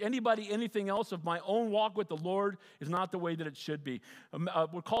to teach anybody anything else if my own walk with the Lord is not the way that it should be.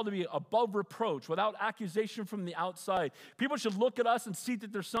 We're called to be above reproach, without accusation from the outside. People should look at us and see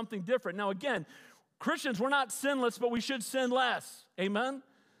that there's something different. Now again, Christians, we're not sinless, but we should sin less. Amen?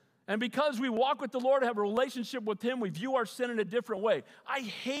 And because we walk with the Lord, have a relationship with Him, we view our sin in a different way.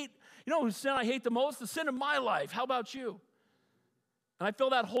 You know whose sin I hate the most? The sin of my life. How about you? And I feel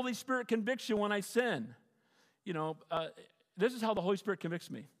that Holy Spirit conviction when I sin. This is how the Holy Spirit convicts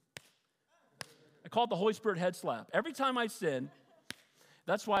me. I call it the Holy Spirit head slap. Every time I sin,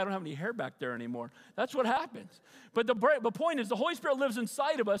 that's why I don't have any hair back there anymore. That's what happens. But the point is the Holy Spirit lives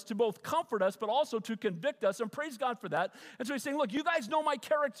inside of us to both comfort us, but also to convict us, and praise God for that. And so he's saying, look, you guys know my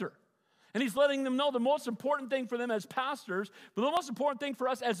character. And he's letting them know the most important thing for them as pastors, but the most important thing for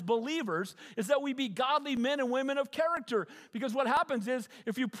us as believers is that we be godly men and women of character. Because what happens is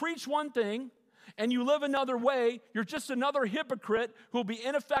if you preach one thing, and you live another way, you're just another hypocrite who will be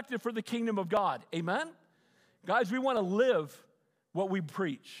ineffective for the kingdom of God. Amen? Guys, we want to live what we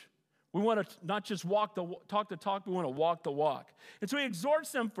preach. We want to not just talk the talk, we want to walk the walk. And so he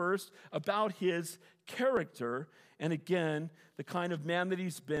exhorts them first about his character, and again, the kind of man that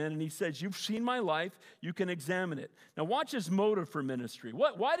he's been. And he says, you've seen my life, you can examine it. Now watch his motive for ministry.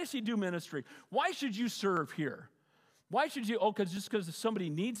 Why does he do ministry? Why should you serve here? Why should you? Just because somebody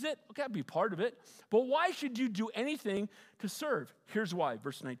needs it? Okay, that'd be part of it. But why should you do anything to serve? Here's why,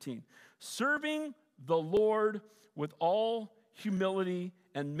 verse 19. Serving the Lord with all humility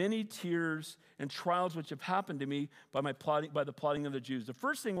and many tears and trials which have happened to me by the plotting of the Jews. The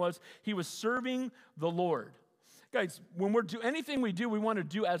first thing was he was serving the Lord. Guys, when we're doing anything we do, we want to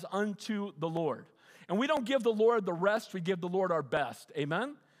do as unto the Lord. And we don't give the Lord the rest, we give the Lord our best.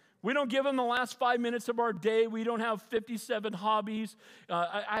 Amen? We don't give him the last 5 minutes of our day. We don't have 57 hobbies.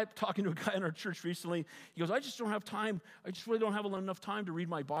 I'm talking to a guy in our church recently. He goes, I just don't have time. I just really don't have enough time to read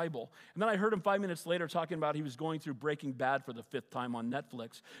my Bible. And then I heard him 5 minutes later talking about he was going through Breaking Bad for the 5th time on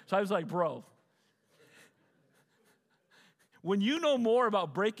Netflix. So I was like, bro, when you know more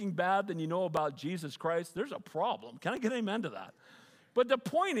about Breaking Bad than you know about Jesus Christ, there's a problem. Can I get an amen to that? But the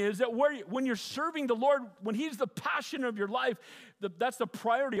point is that when you're serving the Lord, when He's the passion of your life, that's the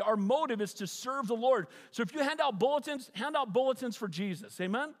priority. Our motive is to serve the Lord. So if you hand out bulletins for Jesus.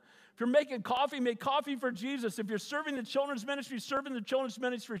 Amen? If you're making coffee, make coffee for Jesus. If you're serving the children's ministry, serve in the children's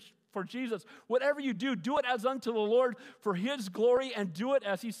ministry for Jesus. Whatever you do, do it as unto the Lord for his glory, and do it,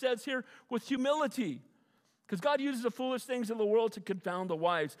 as he says here, with humility. Because God uses the foolish things of the world to confound the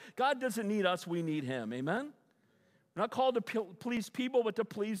wise. God doesn't need us, we need him. Amen? We're not called to please people, but to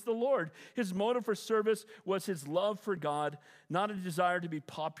please the Lord. His motive for service was his love for God, not a desire to be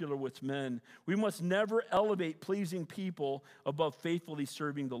popular with men. We must never elevate pleasing people above faithfully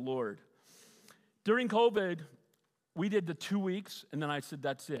serving the Lord. During COVID, we did the 2 weeks, and then I said,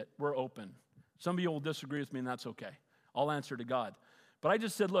 that's it. We're open. Some of you will disagree with me, and that's okay. I'll answer to God. But I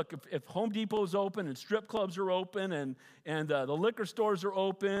just said, look, if Home Depot is open and strip clubs are open and the liquor stores are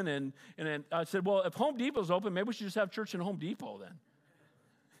open, and I said, well, if Home Depot is open, maybe we should just have church in Home Depot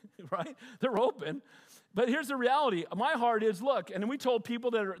then. Right? They're open. But here's the reality. My heart is, look, and we told people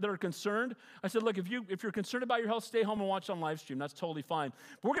that are concerned, I said, look, if you're concerned about your health, stay home and watch on live stream. That's totally fine.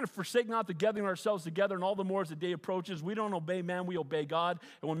 But we're going to forsake not the gathering ourselves together, and all the more as the day approaches. We don't obey man, we obey God.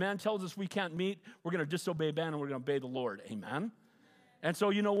 And when man tells us we can't meet, we're going to disobey man and we're going to obey the Lord. Amen? And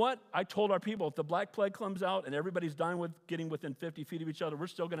so you know what? I told our people, if the Black Plague comes out and everybody's dying with getting within 50 feet of each other, we're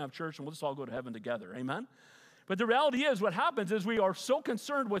still going to have church and we'll just all go to heaven together. Amen? But the reality is what happens is we are so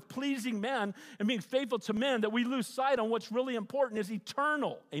concerned with pleasing man and being faithful to men that we lose sight on what's really important is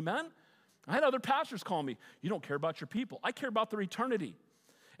eternal. Amen? I had other pastors call me, you don't care about your people. I care about their eternity.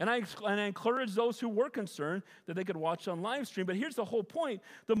 And I encouraged those who were concerned that they could watch on live stream. But here's the whole point.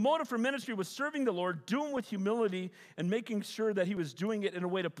 The motive for ministry was serving the Lord, doing with humility, and making sure that he was doing it in a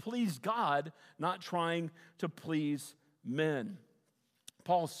way to please God, not trying to please men.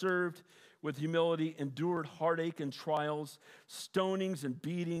 Paul served with humility, endured heartache and trials, stonings and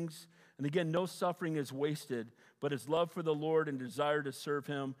beatings. And again, no suffering is wasted, but his love for the Lord and desire to serve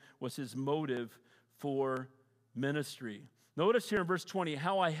him was his motive for ministry. Notice here in verse 20,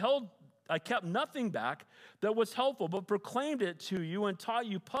 how I kept nothing back that was helpful, but proclaimed it to you and taught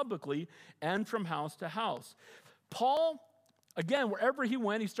you publicly and from house to house. Paul, again, wherever he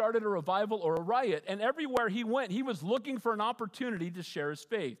went, he started a revival or a riot. And everywhere he went, he was looking for an opportunity to share his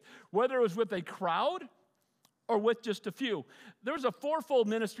faith, whether it was with a crowd or with just a few. There was a fourfold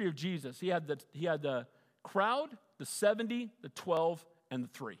ministry of Jesus. He had the crowd, the 70, the 12, and the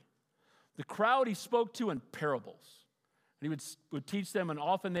 3. The crowd he spoke to in parables. And he would teach them, and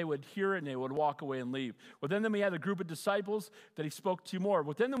often they would hear it, and they would walk away and leave. Within them, he had a group of disciples that he spoke to more.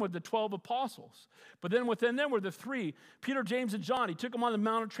 Within them were the 12 apostles. But then within them were the 3, Peter, James, and John. He took them on the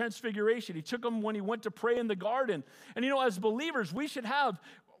Mount of Transfiguration. He took them when he went to pray in the garden. And, as believers, we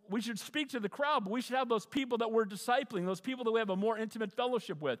should speak to the crowd, but we should have those people that we're discipling, those people that we have a more intimate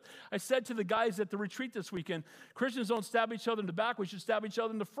fellowship with. I said to the guys at the retreat this weekend, Christians don't stab each other in the back, we should stab each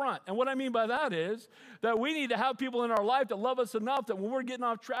other in the front. And what I mean by that is that we need to have people in our life that love us enough that when we're getting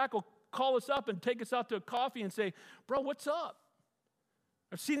off track, will call us up and take us out to a coffee and say, bro, what's up?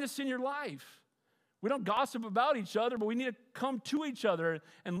 I've seen this in your life. We don't gossip about each other, but we need to come to each other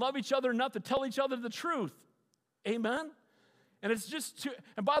and love each other enough to tell each other the truth. Amen? And it's just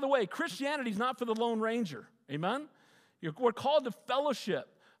and by the way, Christianity is not for the Lone Ranger. Amen? We're called to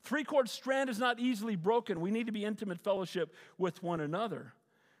fellowship. Three-cord strand is not easily broken. We need to be intimate fellowship with one another.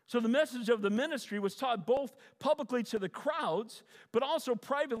 So the message of the ministry was taught both publicly to the crowds, but also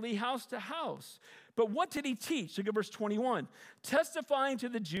privately house to house. But what did he teach? Look at verse 21. Testifying to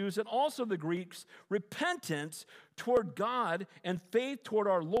the Jews and also the Greeks, repentance toward God and faith toward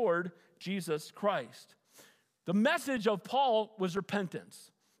our Lord Jesus Christ. The message of Paul was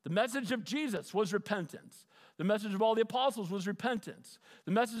repentance. The message of Jesus was repentance. The message of all the apostles was repentance.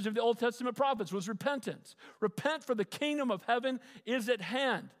 The message of the Old Testament prophets was repentance. Repent, for the kingdom of heaven is at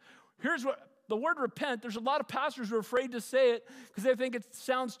hand. Here's what the word repent, there's a lot of pastors who are afraid to say it because they think it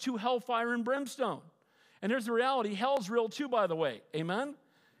sounds too hellfire and brimstone. And here's the reality, hell's real too, by the way. Amen?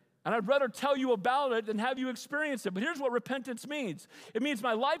 And I'd rather tell you about it than have you experience it. But here's what repentance means. It means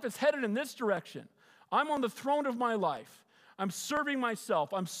my life is headed in this direction. I'm on the throne of my life. I'm serving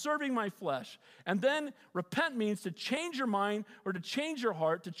myself. I'm serving my flesh. And then repent means to change your mind or to change your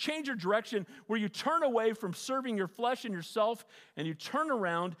heart, to change your direction, where you turn away from serving your flesh and yourself, and you turn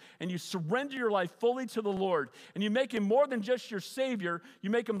around and you surrender your life fully to the Lord. And you make him more than just your Savior. You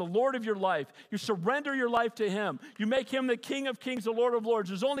make him the Lord of your life. You surrender your life to him. You make him the King of Kings, the Lord of Lords.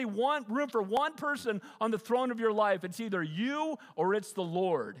 There's only room for one person on the throne of your life. It's either you or it's the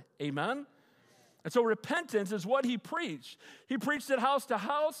Lord. Amen? And so repentance is what he preached. He preached it house to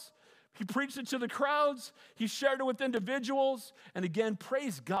house. He preached it to the crowds. He shared it with individuals. And again,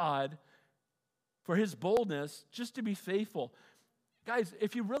 praise God for his boldness just to be faithful. Guys,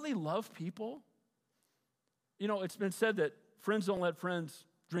 if you really love people, it's been said that friends don't let friends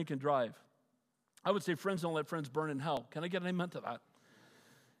drink and drive. I would say friends don't let friends burn in hell. Can I get an amen to that?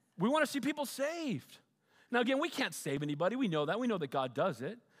 We want to see people saved. Now, again, we can't save anybody. We know that. We know that God does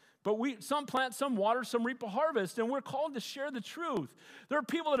it. But some plant, some water, some reap a harvest, and we're called to share the truth. There are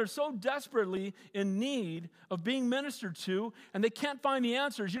people that are so desperately in need of being ministered to, and they can't find the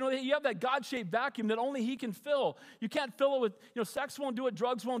answers. You know, you have that God-shaped vacuum that only He can fill. You can't fill it with, sex won't do it,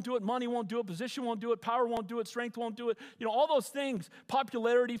 drugs won't do it, money won't do it, position won't do it, power won't do it, strength won't do it. All those things,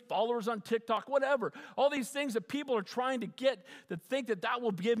 popularity, followers on TikTok, whatever. All these things that people are trying to get that think that will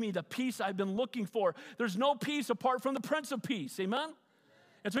give me the peace I've been looking for. There's no peace apart from the Prince of Peace. Amen?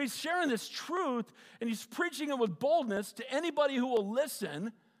 And so he's sharing this truth, and he's preaching it with boldness to anybody who will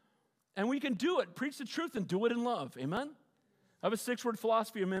listen, and we can do it. Preach the truth and do it in love. Amen? I have a 6-word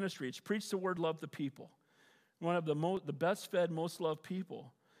philosophy of ministry. It's preach the word, love the people. One of the best-fed, most loved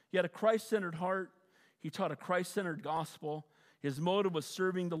people. He had a Christ-centered heart. He taught a Christ-centered gospel. His motive was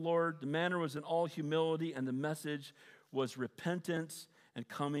serving the Lord. The manner was in all humility, and the message was repentance and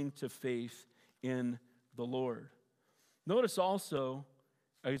coming to faith in the Lord. Notice also,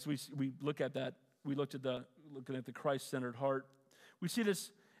 as we look at that, looking at the Christ-centered heart. We see this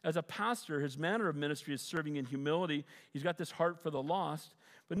as a pastor, his manner of ministry is serving in humility. He's got this heart for the lost.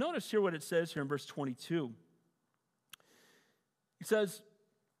 But notice here what it says here in verse 22. He says,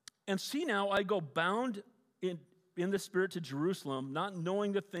 "And see now, I go bound in the Spirit to Jerusalem, not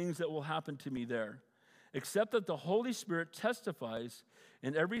knowing the things that will happen to me there, except that the Holy Spirit testifies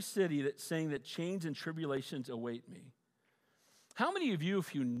in every city that saying that chains and tribulations await me." How many of you,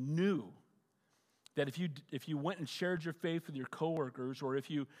 if you knew that if you went and shared your faith with your coworkers, or if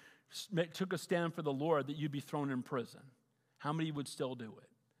you took a stand for the Lord, that you'd be thrown in prison? How many would still do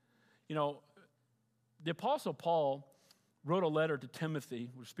it? The Apostle Paul wrote a letter to Timothy.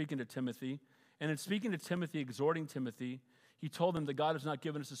 We're speaking to Timothy. And in speaking to Timothy, exhorting Timothy, he told him that God has not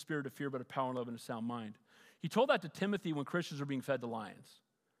given us a spirit of fear, but a power, love, and a sound mind. He told that to Timothy when Christians were being fed to lions.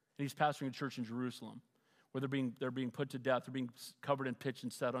 And he's pastoring a church in Jerusalem, where they're being put to death, they're being covered in pitch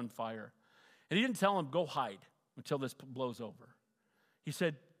and set on fire. And he didn't tell them, go hide until this blows over. He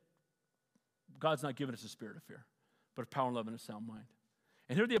said, God's not given us a spirit of fear, but of power, love, and a sound mind.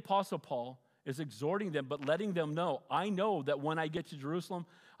 And here the Apostle Paul is exhorting them, but letting them know, I know that when I get to Jerusalem,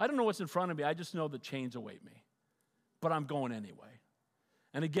 I don't know what's in front of me, I just know the chains await me. But I'm going anyway.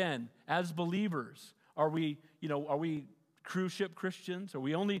 And again, as believers, are we cruise ship Christians? Are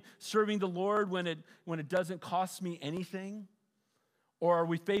we only serving the Lord when it doesn't cost me anything? Or are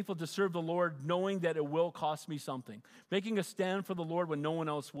we faithful to serve the Lord knowing that it will cost me something? Making a stand for the Lord when no one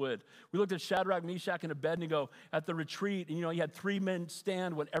else would. We looked at Shadrach, Meshach, and Abednego at the retreat, and you had 3 men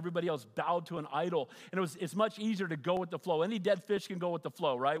stand when everybody else bowed to an idol. And it's much easier to go with the flow. Any dead fish can go with the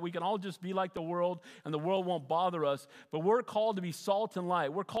flow, right? We can all just be like the world, and the world won't bother us. But we're called to be salt and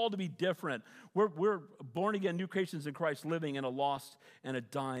light. We're called to be different. We're born-again new creations in Christ, living in a lost and a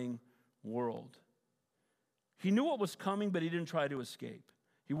dying world. He knew what was coming, but he didn't try to escape.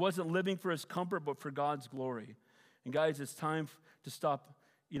 He wasn't living for his comfort, but for God's glory. And guys, it's time to stop,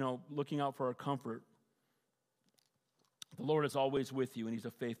 looking out for our comfort. The Lord is always with you, and he's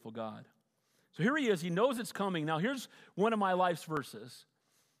a faithful God. So here he is. He knows it's coming. Now, here's one of my life's verses.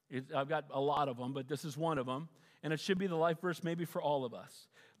 I've got a lot of them, but this is one of them. And it should be the life verse maybe for all of us.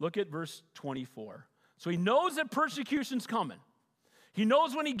 Look at verse 24. So he knows that persecution's coming. He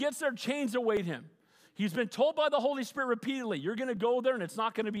knows when he gets there, chains await him. He's been told by the Holy Spirit repeatedly, you're going to go there and it's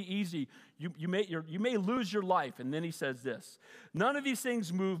not going to be easy. You may lose your life. And then he says this, none of these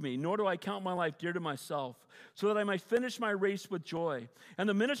things move me, nor do I count my life dear to myself, so that I might finish my race with joy, and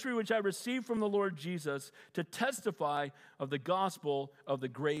the ministry which I received from the Lord Jesus to testify of the gospel of the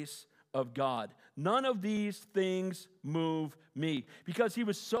grace of God. None of these things move me. Because he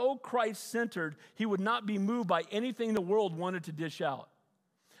was so Christ-centered, he would not be moved by anything the world wanted to dish out.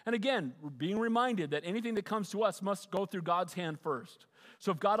 And again, we're being reminded that anything that comes to us must go through God's hand first.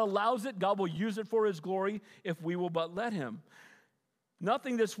 So if God allows it, God will use it for his glory if we will but let him.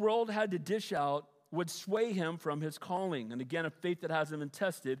 Nothing this world had to dish out would sway him from his calling. And again, a faith that hasn't been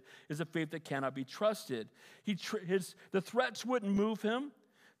tested is a faith that cannot be trusted. The threats wouldn't move him.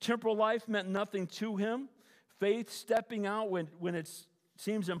 Temporal life meant nothing to him. Faith stepping out when it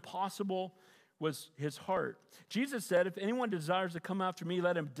seems impossible was his heart. Jesus said, if anyone desires to come after me,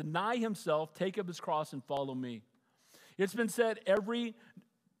 let him deny himself, take up his cross, and follow me. It's been said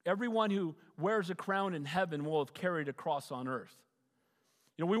everyone who wears a crown in heaven will have carried a cross on earth.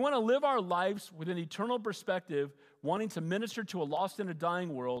 We want to live our lives with an eternal perspective, wanting to minister to a lost and a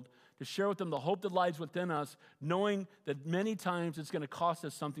dying world, to share with them the hope that lies within us, knowing that many times it's going to cost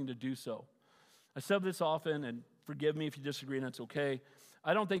us something to do so. I said this often, and forgive me if you disagree, and that's okay.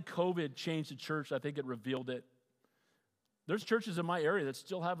 I don't think COVID changed the church. I think it revealed it. There's churches in my area that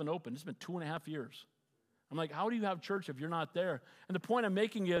still haven't opened. It's been 2.5 years. I'm like, how do you have church if you're not there? And the point I'm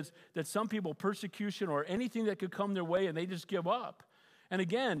making is that some people, persecution or anything that could come their way, and they just give up. And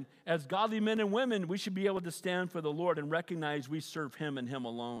again, as godly men and women, we should be able to stand for the Lord and recognize we serve him and him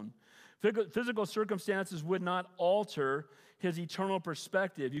alone. Physical circumstances would not alter his eternal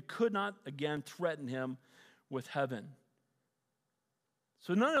perspective. You could not, again, threaten him with heaven.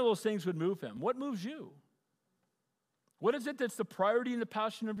 So none of those things would move him. What moves you? What is it that's the priority and the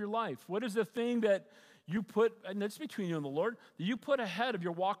passion of your life? What is the thing that you put, and it's between you and the Lord, that you put ahead of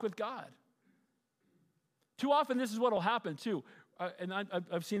your walk with God? Too often, this is what will happen, too. And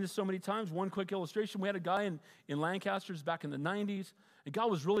I've seen this so many times. One quick illustration. We had a guy in Lancaster's back in the 90s, and God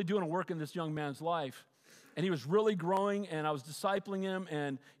was really doing a work in this young man's life. And he was really growing, and I was discipling him,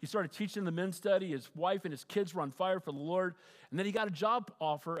 and he started teaching the men's study. His wife and his kids were on fire for the Lord. And then he got a job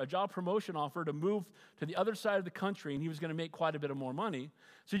promotion offer to move to the other side of the country, and he was going to make quite a bit of more money.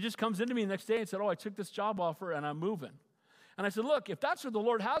 So he just comes into me the next day and said, I took this job offer, and I'm moving. And I said, look, if that's what the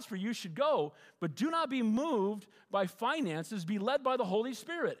Lord has for you, you should go, but do not be moved by finances. Be led by the Holy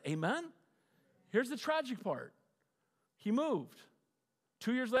Spirit. Amen? Here's the tragic part. He moved.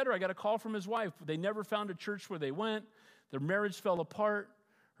 2 years later, I got a call from his wife. They never found a church where they went. Their marriage fell apart.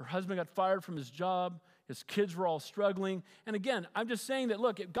 Her husband got fired from his job. His kids were all struggling. And again, I'm just saying that,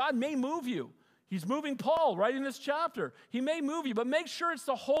 look, God may move you. He's moving Paul right in this chapter. He may move you, but make sure it's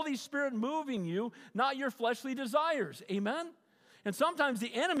the Holy Spirit moving you, not your fleshly desires. Amen? And sometimes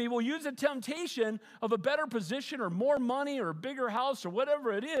the enemy will use the temptation of a better position or more money or a bigger house or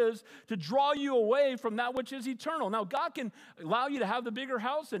whatever it is to draw you away from that which is eternal. Now, God can allow you to have the bigger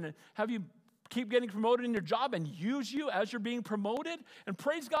house and have you keep getting promoted in your job and use you as you're being promoted, and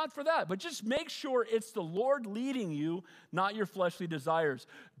praise God for that. But just make sure it's the Lord leading you, not your fleshly desires.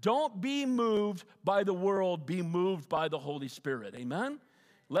 Don't be moved by the world. Be moved by the Holy Spirit. Amen?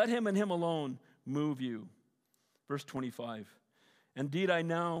 Let him and him alone move you. Verse 25. Indeed,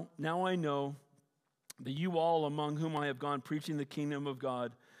 now I know that you all among whom I have gone preaching the kingdom of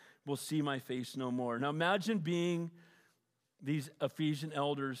God will see my face no more. Now imagine being these Ephesian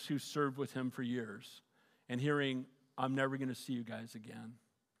elders who served with him for years and hearing, I'm never going to see you guys again.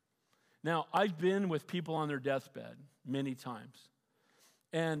 Now, I've been with people on their deathbed many times.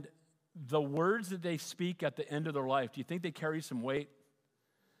 And the words that they speak at the end of their life, do you think they carry some weight?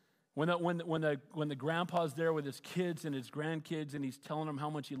 When the grandpa's there with his kids and his grandkids and he's telling them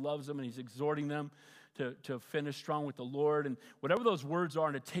how much he loves them and he's exhorting them to finish strong with the Lord and whatever those words are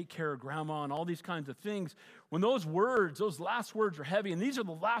and to take care of grandma and all these kinds of things, when those last words are heavy, and these are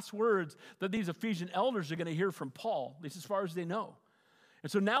the last words that these Ephesian elders are going to hear from Paul, at least as far as they know.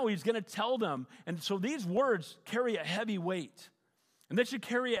 And so now he's going to tell them, and so these words carry a heavy weight. And they should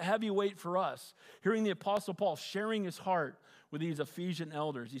carry a heavy weight for us, hearing the Apostle Paul sharing his heart with these Ephesian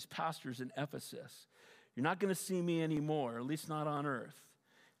elders, these pastors in Ephesus. You're not going to see me anymore, at least not on earth.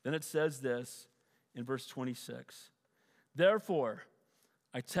 Then it says this in verse 26. Therefore,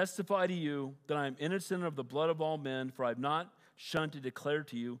 I testify to you that I am innocent of the blood of all men, for I have not shunned to declare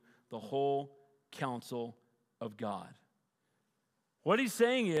to you the whole counsel of God. What he's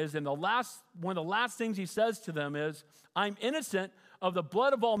saying is, and one of the last things he says to them is, I'm innocent of the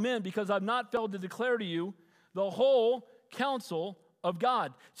blood of all men because I've not failed to declare to you the whole counsel of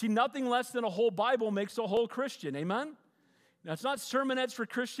God. See, nothing less than a whole Bible makes a whole Christian. Amen? Now, it's not sermonettes for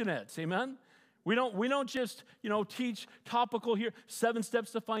Christianettes. Amen? We don't just, teach topical here, 7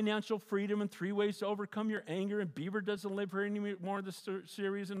 steps to financial freedom and 3 ways to overcome your anger, and Beaver doesn't live here anymore of the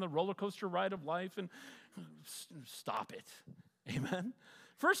series and the roller coaster ride of life, and stop it. Amen?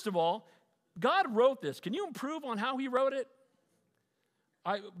 First of all, God wrote this. Can you improve on how he wrote it?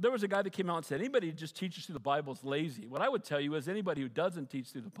 There was a guy that came out and said, anybody who just teaches through the Bible is lazy. What I would tell you is anybody who doesn't teach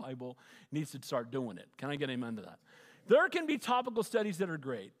through the Bible needs to start doing it. Can I get amen to that? There can be topical studies that are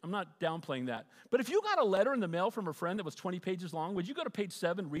great. I'm not downplaying that. But if you got a letter in the mail from a friend that was 20 pages long, would you go to page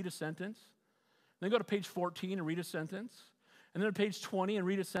 7, read a sentence? Then go to page 14 and read a sentence? And then to page 20 and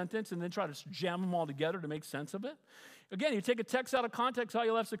read a sentence and then try to jam them all together to make sense of it? Again, you take a text out of context, how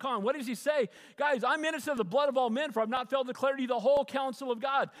you left the con. What does he say? Guys, I'm innocent of the blood of all men, for I've not failed to declare to you the whole counsel of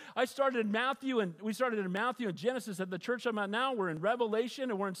God. We started in Matthew and Genesis. At the church I'm at now, we're in Revelation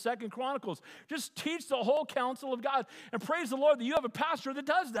and we're in 2 Chronicles. Just teach the whole counsel of God. And praise the Lord that you have a pastor that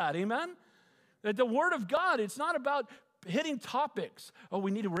does that. Amen? That the word of God, it's not about hitting topics. Oh,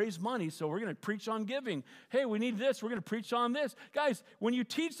 we need to raise money, so we're going to preach on giving. Hey, we need this, we're going to preach on this. Guys, when you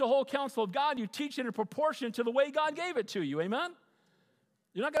teach the whole counsel of God, you teach it in proportion to the way God gave it to you. Amen?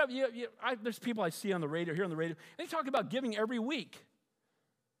 You're not going to, there's people I see on the radio, here on the radio, and they talk about giving every week.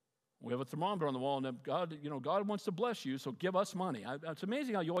 We have a thermometer on the wall, and God wants to bless you, so give us money. It's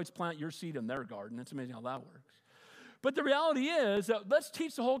amazing how you always plant your seed in their garden. It's amazing how that works. But the reality is that let's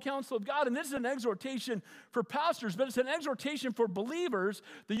teach the whole counsel of God. And this is an exhortation for pastors, but it's an exhortation for believers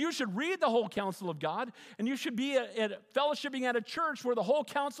that you should read the whole counsel of God, and you should be fellowshipping at a church where the whole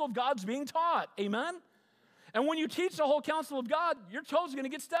counsel of God's being taught. Amen? And when you teach the whole counsel of God, your toes are going to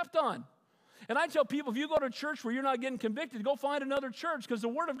get stepped on. And I tell people, if you go to a church where you're not getting convicted, go find another church, because the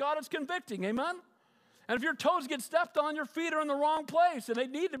Word of God is convicting. Amen? And if your toes get stepped on, your feet are in the wrong place, and they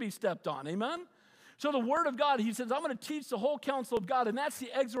need to be stepped on. Amen? So the Word of God, he says, I'm going to teach the whole counsel of God, and that's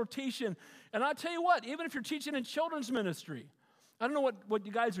the exhortation. And I tell you what, even if you're teaching in children's ministry, I don't know what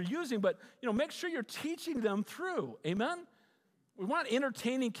you guys are using, but make sure you're teaching them through. Amen? We're not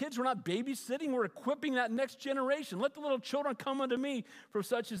entertaining kids. We're not babysitting. We're equipping that next generation. Let the little children come unto me, for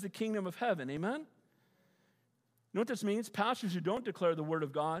such is the kingdom of heaven. Amen? You know what this means? Pastors who don't declare the Word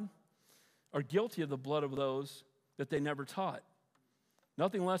of God are guilty of the blood of those that they never taught.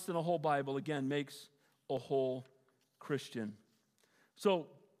 Nothing less than a whole Bible, again, makes a whole Christian. So,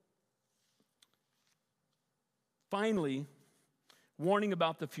 finally, warning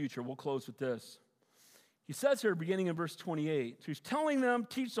about the future. We'll close with this. He says here, beginning in verse 28, so he's telling them,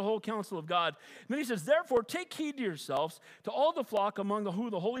 teach the whole counsel of God. And then he says, therefore, take heed to yourselves, to all the flock among who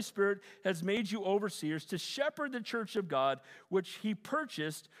the Holy Spirit has made you overseers, to shepherd the church of God, which he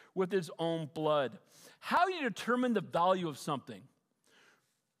purchased with his own blood. How do you determine the value of something?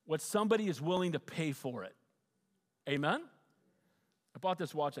 What somebody is willing to pay for it. Amen? I bought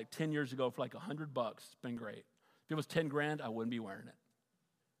this watch like 10 years ago for like $100. It's been great. If it was 10 grand, I wouldn't be wearing it.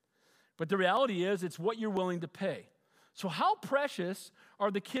 But the reality is, it's what you're willing to pay. So how precious are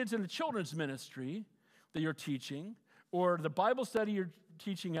the kids in the children's ministry that you're teaching, or the Bible study you're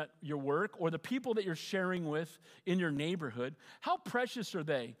teaching at your work, or the people that you're sharing with in your neighborhood? How precious are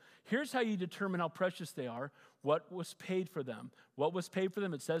they? Here's how you determine how precious they are. What was paid for them? What was paid for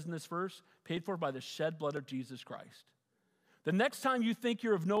them? It says in this verse, paid for by the shed blood of Jesus Christ. The next time you think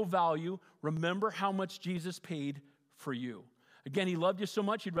you're of no value, remember how much Jesus paid for you. Again, he loved you so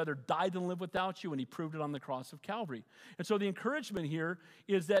much, he'd rather die than live without you, and he proved it on the cross of Calvary. And so the encouragement here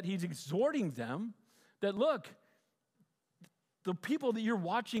is that he's exhorting them that, look, the people that you're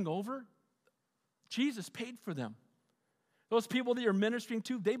watching over, Jesus paid for them. Those people that you're ministering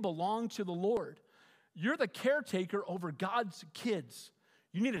to, they belong to the Lord. You're the caretaker over God's kids.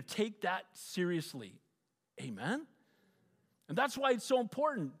 You need to take that seriously. Amen? And that's why it's so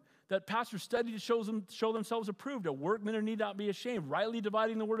important that pastors study to show themselves approved, a workman who need not be ashamed, rightly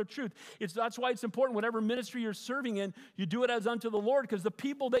dividing the word of truth. That's why it's important, whatever ministry you're serving in, you do it as unto the Lord, because the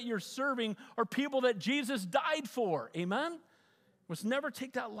people that you're serving are people that Jesus died for. Amen? Let's never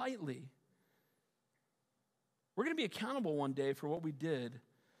take that lightly. We're going to be accountable one day for what we did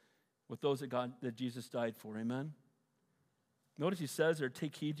with those that Jesus died for. Amen? Notice he says there,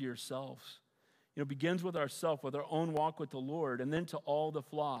 take heed to yourselves. It begins with ourselves, with our own walk with the Lord, and then to all the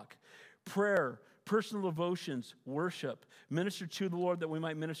flock. Prayer, personal devotions, worship, minister to the Lord that we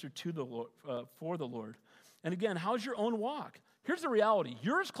might minister to the Lord, for the Lord. And again, how's your own walk? Here's the reality.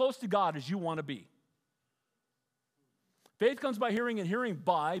 You're as close to God as you want to be. Faith comes by hearing, and hearing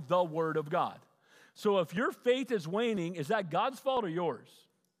by the Word of God. So if your faith is waning, is that God's fault or yours?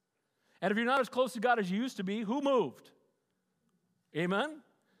 And if you're not as close to God as you used to be, who moved? Amen?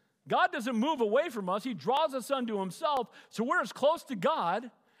 God doesn't move away from us. He draws us unto himself, so we're as close to God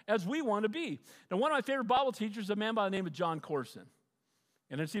as we want to be. Now, one of my favorite Bible teachers is a man by the name of John Corson,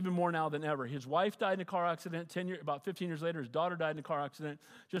 and it's even more now than ever. His wife died in a car accident. About 15 years later, his daughter died in a car accident.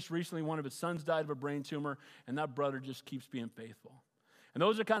 Just recently, one of his sons died of a brain tumor, and that brother just keeps being faithful. And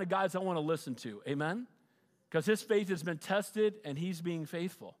those are the kind of guys I want to listen to, amen? Because his faith has been tested, and he's being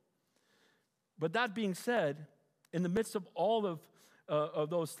faithful. But that being said, in the midst of all of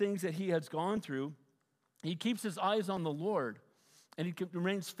those things that he has gone through, he keeps his eyes on the Lord, and he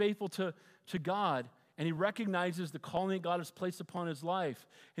remains faithful to God, and he recognizes the calling that God has placed upon his life,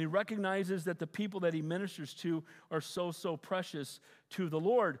 and he recognizes that the people that he ministers to are so precious to the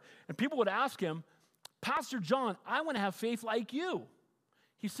Lord. And people would ask him, Pastor John, I want to have faith like you.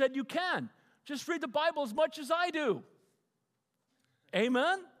 He said, you can. Just read the Bible as much as I do.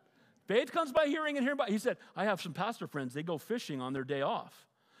 Amen? Faith comes by hearing, and hearing by. He said, I have some pastor friends. They go fishing on their day off.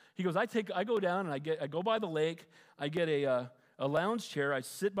 He goes, I go down and I go by the lake. I get a lounge chair. I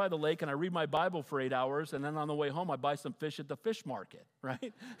sit by the lake and I read my Bible for 8 hours. And then on the way home, I buy some fish at the fish market.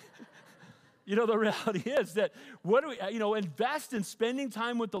 Right? The reality is that invest in spending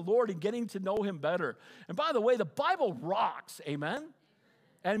time with the Lord and getting to know him better. And by the way, the Bible rocks. Amen.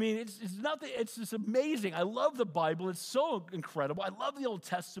 And I mean, it's nothing, it's just amazing. I love the Bible. It's so incredible. I love the Old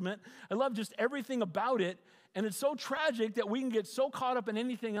Testament. I love just everything about it. And it's so tragic that we can get so caught up in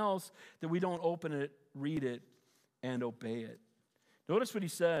anything else that we don't open it, read it, and obey it. Notice what he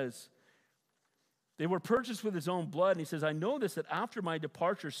says. They were purchased with his own blood. And he says, I know this, that after my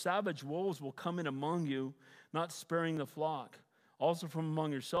departure, savage wolves will come in among you, not sparing the flock. Also from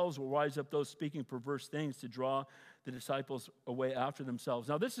among yourselves will rise up those speaking perverse things to draw the disciples away after themselves.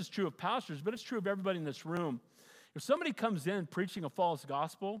 Now, this is true of pastors, but it's true of everybody in this room. If somebody comes in preaching a false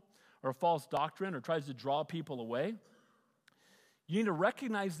gospel or a false doctrine or tries to draw people away, you need to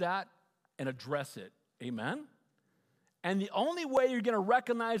recognize that and address it. Amen? And the only way you're going to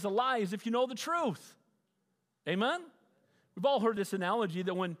recognize a lie is if you know the truth. Amen? We've all heard this analogy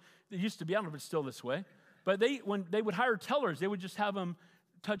that when it used to be, I don't know if it's still this way, but when they would hire tellers, they would just have them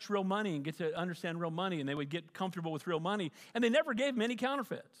touch real money and get to understand real money, and they would get comfortable with real money, and they never gave them any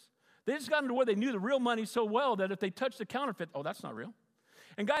counterfeits. They just got into where they knew the real money so well that if they touched the counterfeit, oh, that's not real.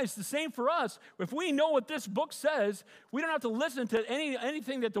 And guys, the same for us. If we know what this book says, we don't have to listen to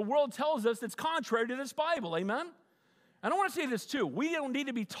anything that the world tells us that's contrary to this Bible. Amen? And I want to say this too. We don't need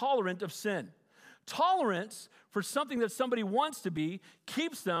to be tolerant of sin. Tolerance for something that somebody wants to be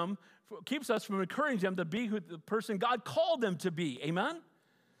keeps us from encouraging them to be the person God called them to be. Amen?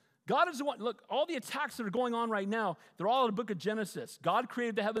 God is the one. Look, all the attacks that are going on right now, they're all in the book of Genesis. God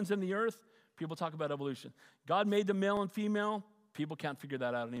created the heavens and the earth. People talk about evolution. God made the male and female. People can't figure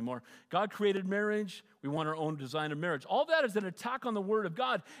that out anymore. God created marriage. We want our own design of marriage. All that is an attack on the word of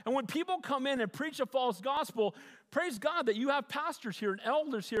God. And when people come in and preach a false gospel, praise God that you have pastors here and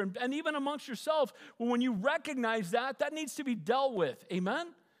elders here and even amongst yourself. Well, when you recognize that, that needs to be dealt with. Amen?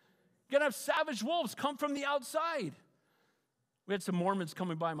 You're going to have savage wolves come from the outside. We had some Mormons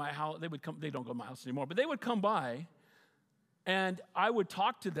coming by my house. They don't go to my house anymore, but they would come by, and I would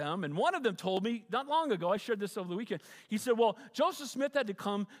talk to them. And one of them told me, not long ago, I shared this over the weekend. He said, well, Joseph Smith had to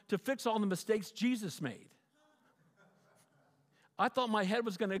come to fix all the mistakes Jesus made. I thought my head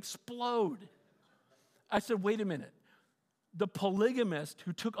was going to explode. I said, wait a minute. The polygamist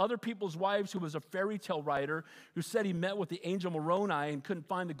who took other people's wives, who was a fairy tale writer, who said he met with the angel Moroni and couldn't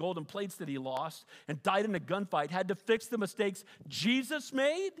find the golden plates that he lost and died in a gunfight, had to fix the mistakes Jesus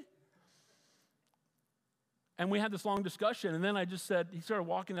made? And we had this long discussion, and then I just said, he started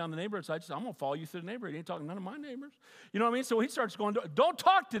walking down the neighborhood, so I just said, I'm going to follow you through the neighborhood. He ain't talking to none of my neighbors. You know what I mean? So he starts going, don't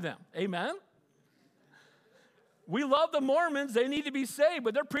talk to them. Amen? We love the Mormons. They need to be saved,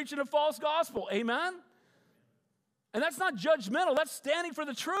 but they're preaching a false gospel. Amen? And that's not judgmental. That's standing for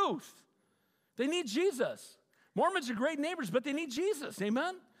the truth. They need Jesus. Mormons are great neighbors, but they need Jesus.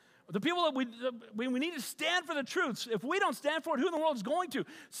 Amen? The people that we need to stand for the truth. If we don't stand for it, who in the world is going to?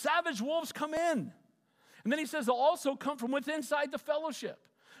 Savage wolves come in. And then he says they'll also come from within inside the fellowship.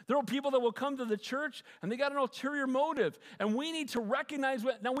 There are people that will come to the church, and they got an ulterior motive. And we need to recognize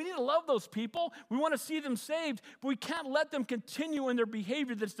now we need to love those people. We want to see them saved, but we can't let them continue in their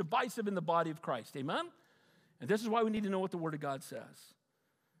behavior that's divisive in the body of Christ. Amen? And this is why we need to know what the Word of God says.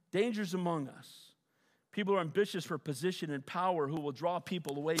 Dangers among us. People are ambitious for position and power who will draw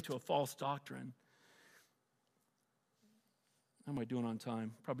people away to a false doctrine. How am I doing on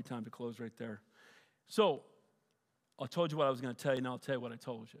time? Probably time to close right there. So, I told you what I was going to tell you, now I'll tell you what I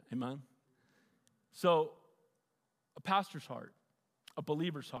told you. Amen? So, a pastor's heart, a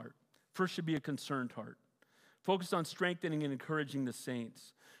believer's heart, first should be a concerned heart. Focused on strengthening and encouraging the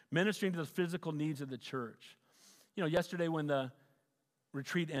saints. Ministering to the physical needs of the church. You know, yesterday when the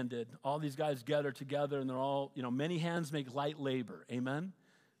retreat ended, all these guys gathered together and they're all, many hands make light labor. Amen?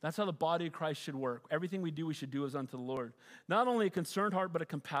 That's how the body of Christ should work. Everything we do, we should do as unto the Lord. Not only a concerned heart, but a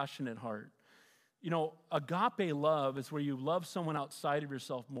compassionate heart. Agape love is where you love someone outside of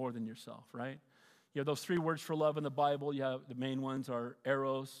yourself more than yourself, right? You have those three words for love in the Bible. You have the main ones are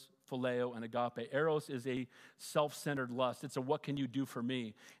eros, phileo, and agape. Eros is a self-centered lust. It's a what can you do for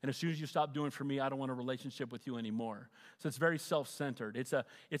me? And as soon as you stop doing for me, I don't want a relationship with you anymore. So it's very self-centered.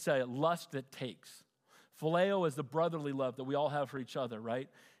 It's a lust that takes. Phileo is the brotherly love that we all have for each other, right?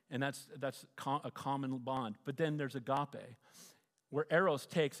 And that's a common bond. But then there's agape. Where eros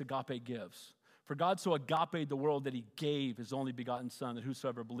takes, agape gives. For God so agape the world that he gave his only begotten son, that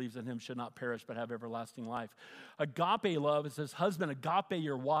whosoever believes in him should not perish but have everlasting life. Agape love, it says, husband, agape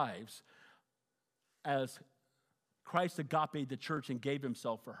your wives as Christ agape the church and gave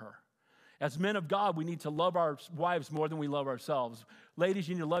himself for her. As men of God, we need to love our wives more than we love ourselves. Ladies,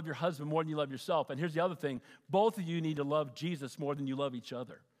 you need to love your husband more than you love yourself. And here's the other thing. Both of you need to love Jesus more than you love each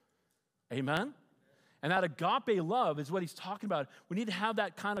other. Amen? And that agape love is what he's talking about. We need to have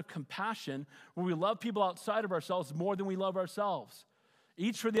that kind of compassion where we love people outside of ourselves more than we love ourselves.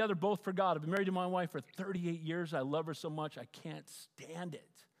 Each for the other, both for God. I've been married to my wife for 38 years. I love her so much, I can't stand it.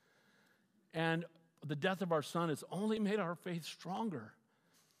 And the death of our son has only made our faith stronger.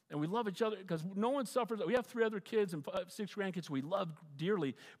 And we love each other because no one suffers. We have 3 other kids and 6 grandkids we love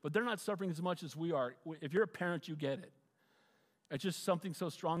dearly, but they're not suffering as much as we are. If you're a parent, you get it. It's just something so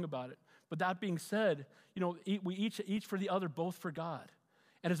strong about it. But that being said, we each for the other, both for God.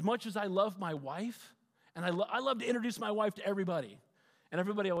 And as much as I love my wife, and I love to introduce my wife to everybody, and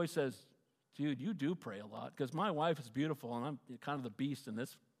everybody always says, dude, you do pray a lot, because my wife is beautiful, and I'm kind of the beast in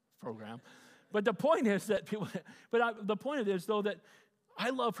this program. But the point is that that I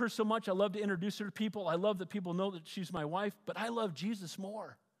love her so much. I love to introduce her to people. I love that people know that she's my wife, but I love Jesus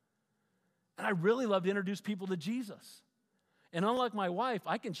more. And I really love to introduce people to Jesus. And unlike my wife,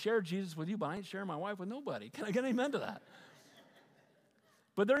 I can share Jesus with you, but I ain't sharing my wife with nobody. Can I get an amen to that?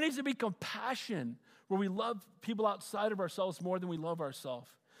 But there needs to be compassion where we love people outside of ourselves more than we love ourselves.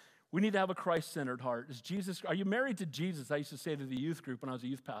 We need to have a Christ-centered heart. Are you married to Jesus? I used to say to the youth group when I was a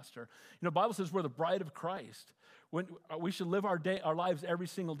youth pastor. The Bible says we're the bride of Christ. We should live our lives every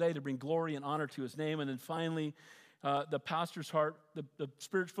single day to bring glory and honor to his name. And then finally, the pastor's heart, the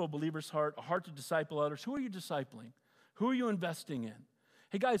spiritual believer's heart, a heart to disciple others. Who are you discipling? Who are you investing in?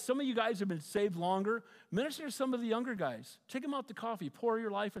 Hey, guys, some of you guys have been saved longer. Minister to some of the younger guys. Take them out to coffee. Pour your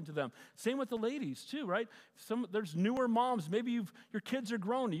life into them. Same with the ladies, too, right? There's newer moms. Maybe your kids are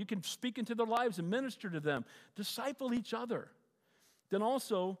grown. You can speak into their lives and minister to them. Disciple each other. Then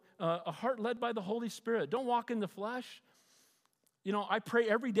also, a heart led by the Holy Spirit. Don't walk in the flesh. I pray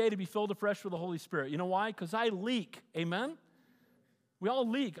every day to be filled afresh with the Holy Spirit. You know why? Because I leak. Amen? We all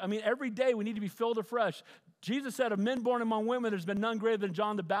leak. Every day we need to be filled afresh. Jesus said, of men born among women, there's been none greater than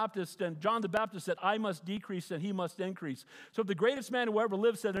John the Baptist. And John the Baptist said, I must decrease and he must increase. So if the greatest man who ever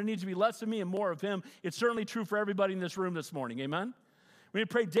lived said there needs to be less of me and more of him, it's certainly true for everybody in this room this morning. Amen? We need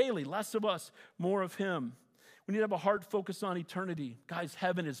to pray daily, less of us, more of him. We need to have a heart focused on eternity. Guys,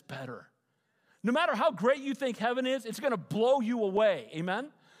 heaven is better. No matter how great you think heaven is, it's going to blow you away. Amen?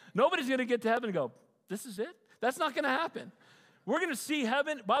 Nobody's going to get to heaven and go, this is it? That's not going to happen. We're going to see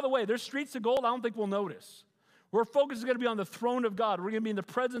heaven. By the way, there's streets of gold I don't think we'll notice. Our focus is going to be on the throne of God. We're going to be in the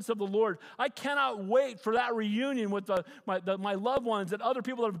presence of the Lord. I cannot wait for that reunion with my loved ones and other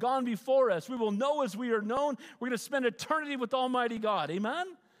people that have gone before us. We will know as we are known. We're going to spend eternity with Almighty God. Amen?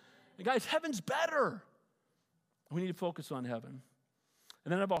 And guys, heaven's better. We need to focus on heaven.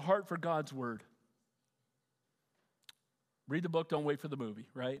 And then have a heart for God's word. Read the book, don't wait for the movie,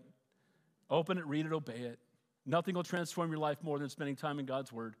 right? Open it, read it, obey it. Nothing will transform your life more than spending time in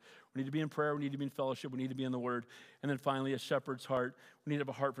God's word. We need to be in prayer. We need to be in fellowship. We need to be in the word. And then finally, a shepherd's heart. We need to have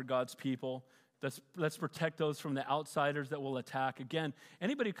a heart for God's people. Let's protect those from the outsiders that will attack. Again,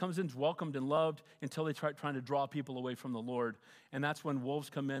 anybody who comes in is welcomed and loved until they trying to draw people away from the Lord. And that's when wolves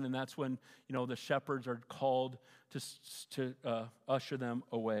come in, and that's when the shepherds are called to usher them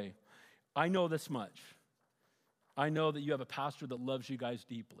away. I know this much. I know that you have a pastor that loves you guys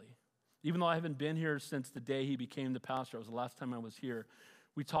deeply. Even though I haven't been here since the day he became the pastor, it was the last time I was here,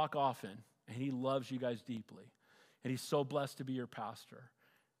 we talk often, and he loves you guys deeply. And he's so blessed to be your pastor,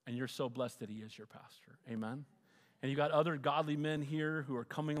 and you're so blessed that he is your pastor. Amen? And you got other godly men here who are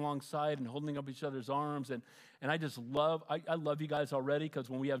coming alongside and holding up each other's arms, and I just love, I love you guys already, because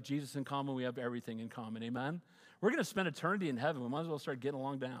when we have Jesus in common, we have everything in common. Amen? We're going to spend eternity in heaven. We might as well start getting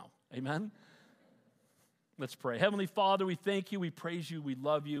along now. Amen? Let's pray. Heavenly Father, we thank you, we praise you, we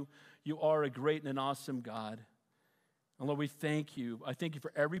love you. You are a great and an awesome God. And Lord, we thank you. I thank you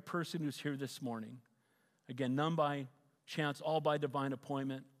for every person who's here this morning. Again, none by chance, all by divine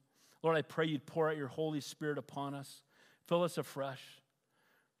appointment. Lord, I pray you'd pour out your Holy Spirit upon us. Fill us afresh.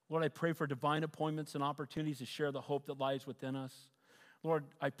 Lord, I pray for divine appointments and opportunities to share the hope that lies within us. Lord,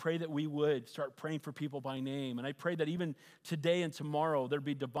 I pray that we would start praying for people by name. And I pray that even today and tomorrow, there'd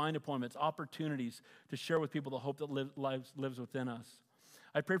be divine appointments, opportunities to share with people the hope that lives within us.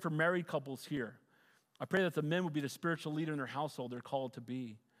 I pray for married couples here. I pray that the men would be the spiritual leader in their household they're called to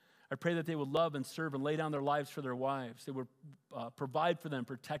be. I pray that they would love and serve and lay down their lives for their wives. They would provide for them,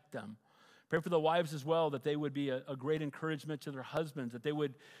 protect them. Pray for the wives as well, that they would be a great encouragement to their husbands, that they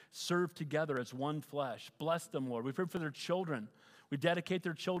would serve together as one flesh. Bless them, Lord. We pray for their children. We dedicate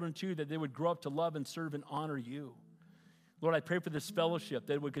their children to you, that they would grow up to love and serve and honor you. Lord, I pray for this fellowship,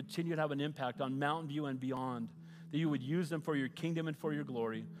 that it would continue to have an impact on Mountain View and beyond, that you would use them for your kingdom and for your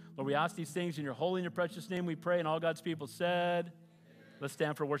glory. Lord, we ask these things in your holy and your precious name we pray, and all God's people said, amen. Let's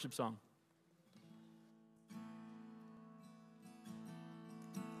stand for a worship song.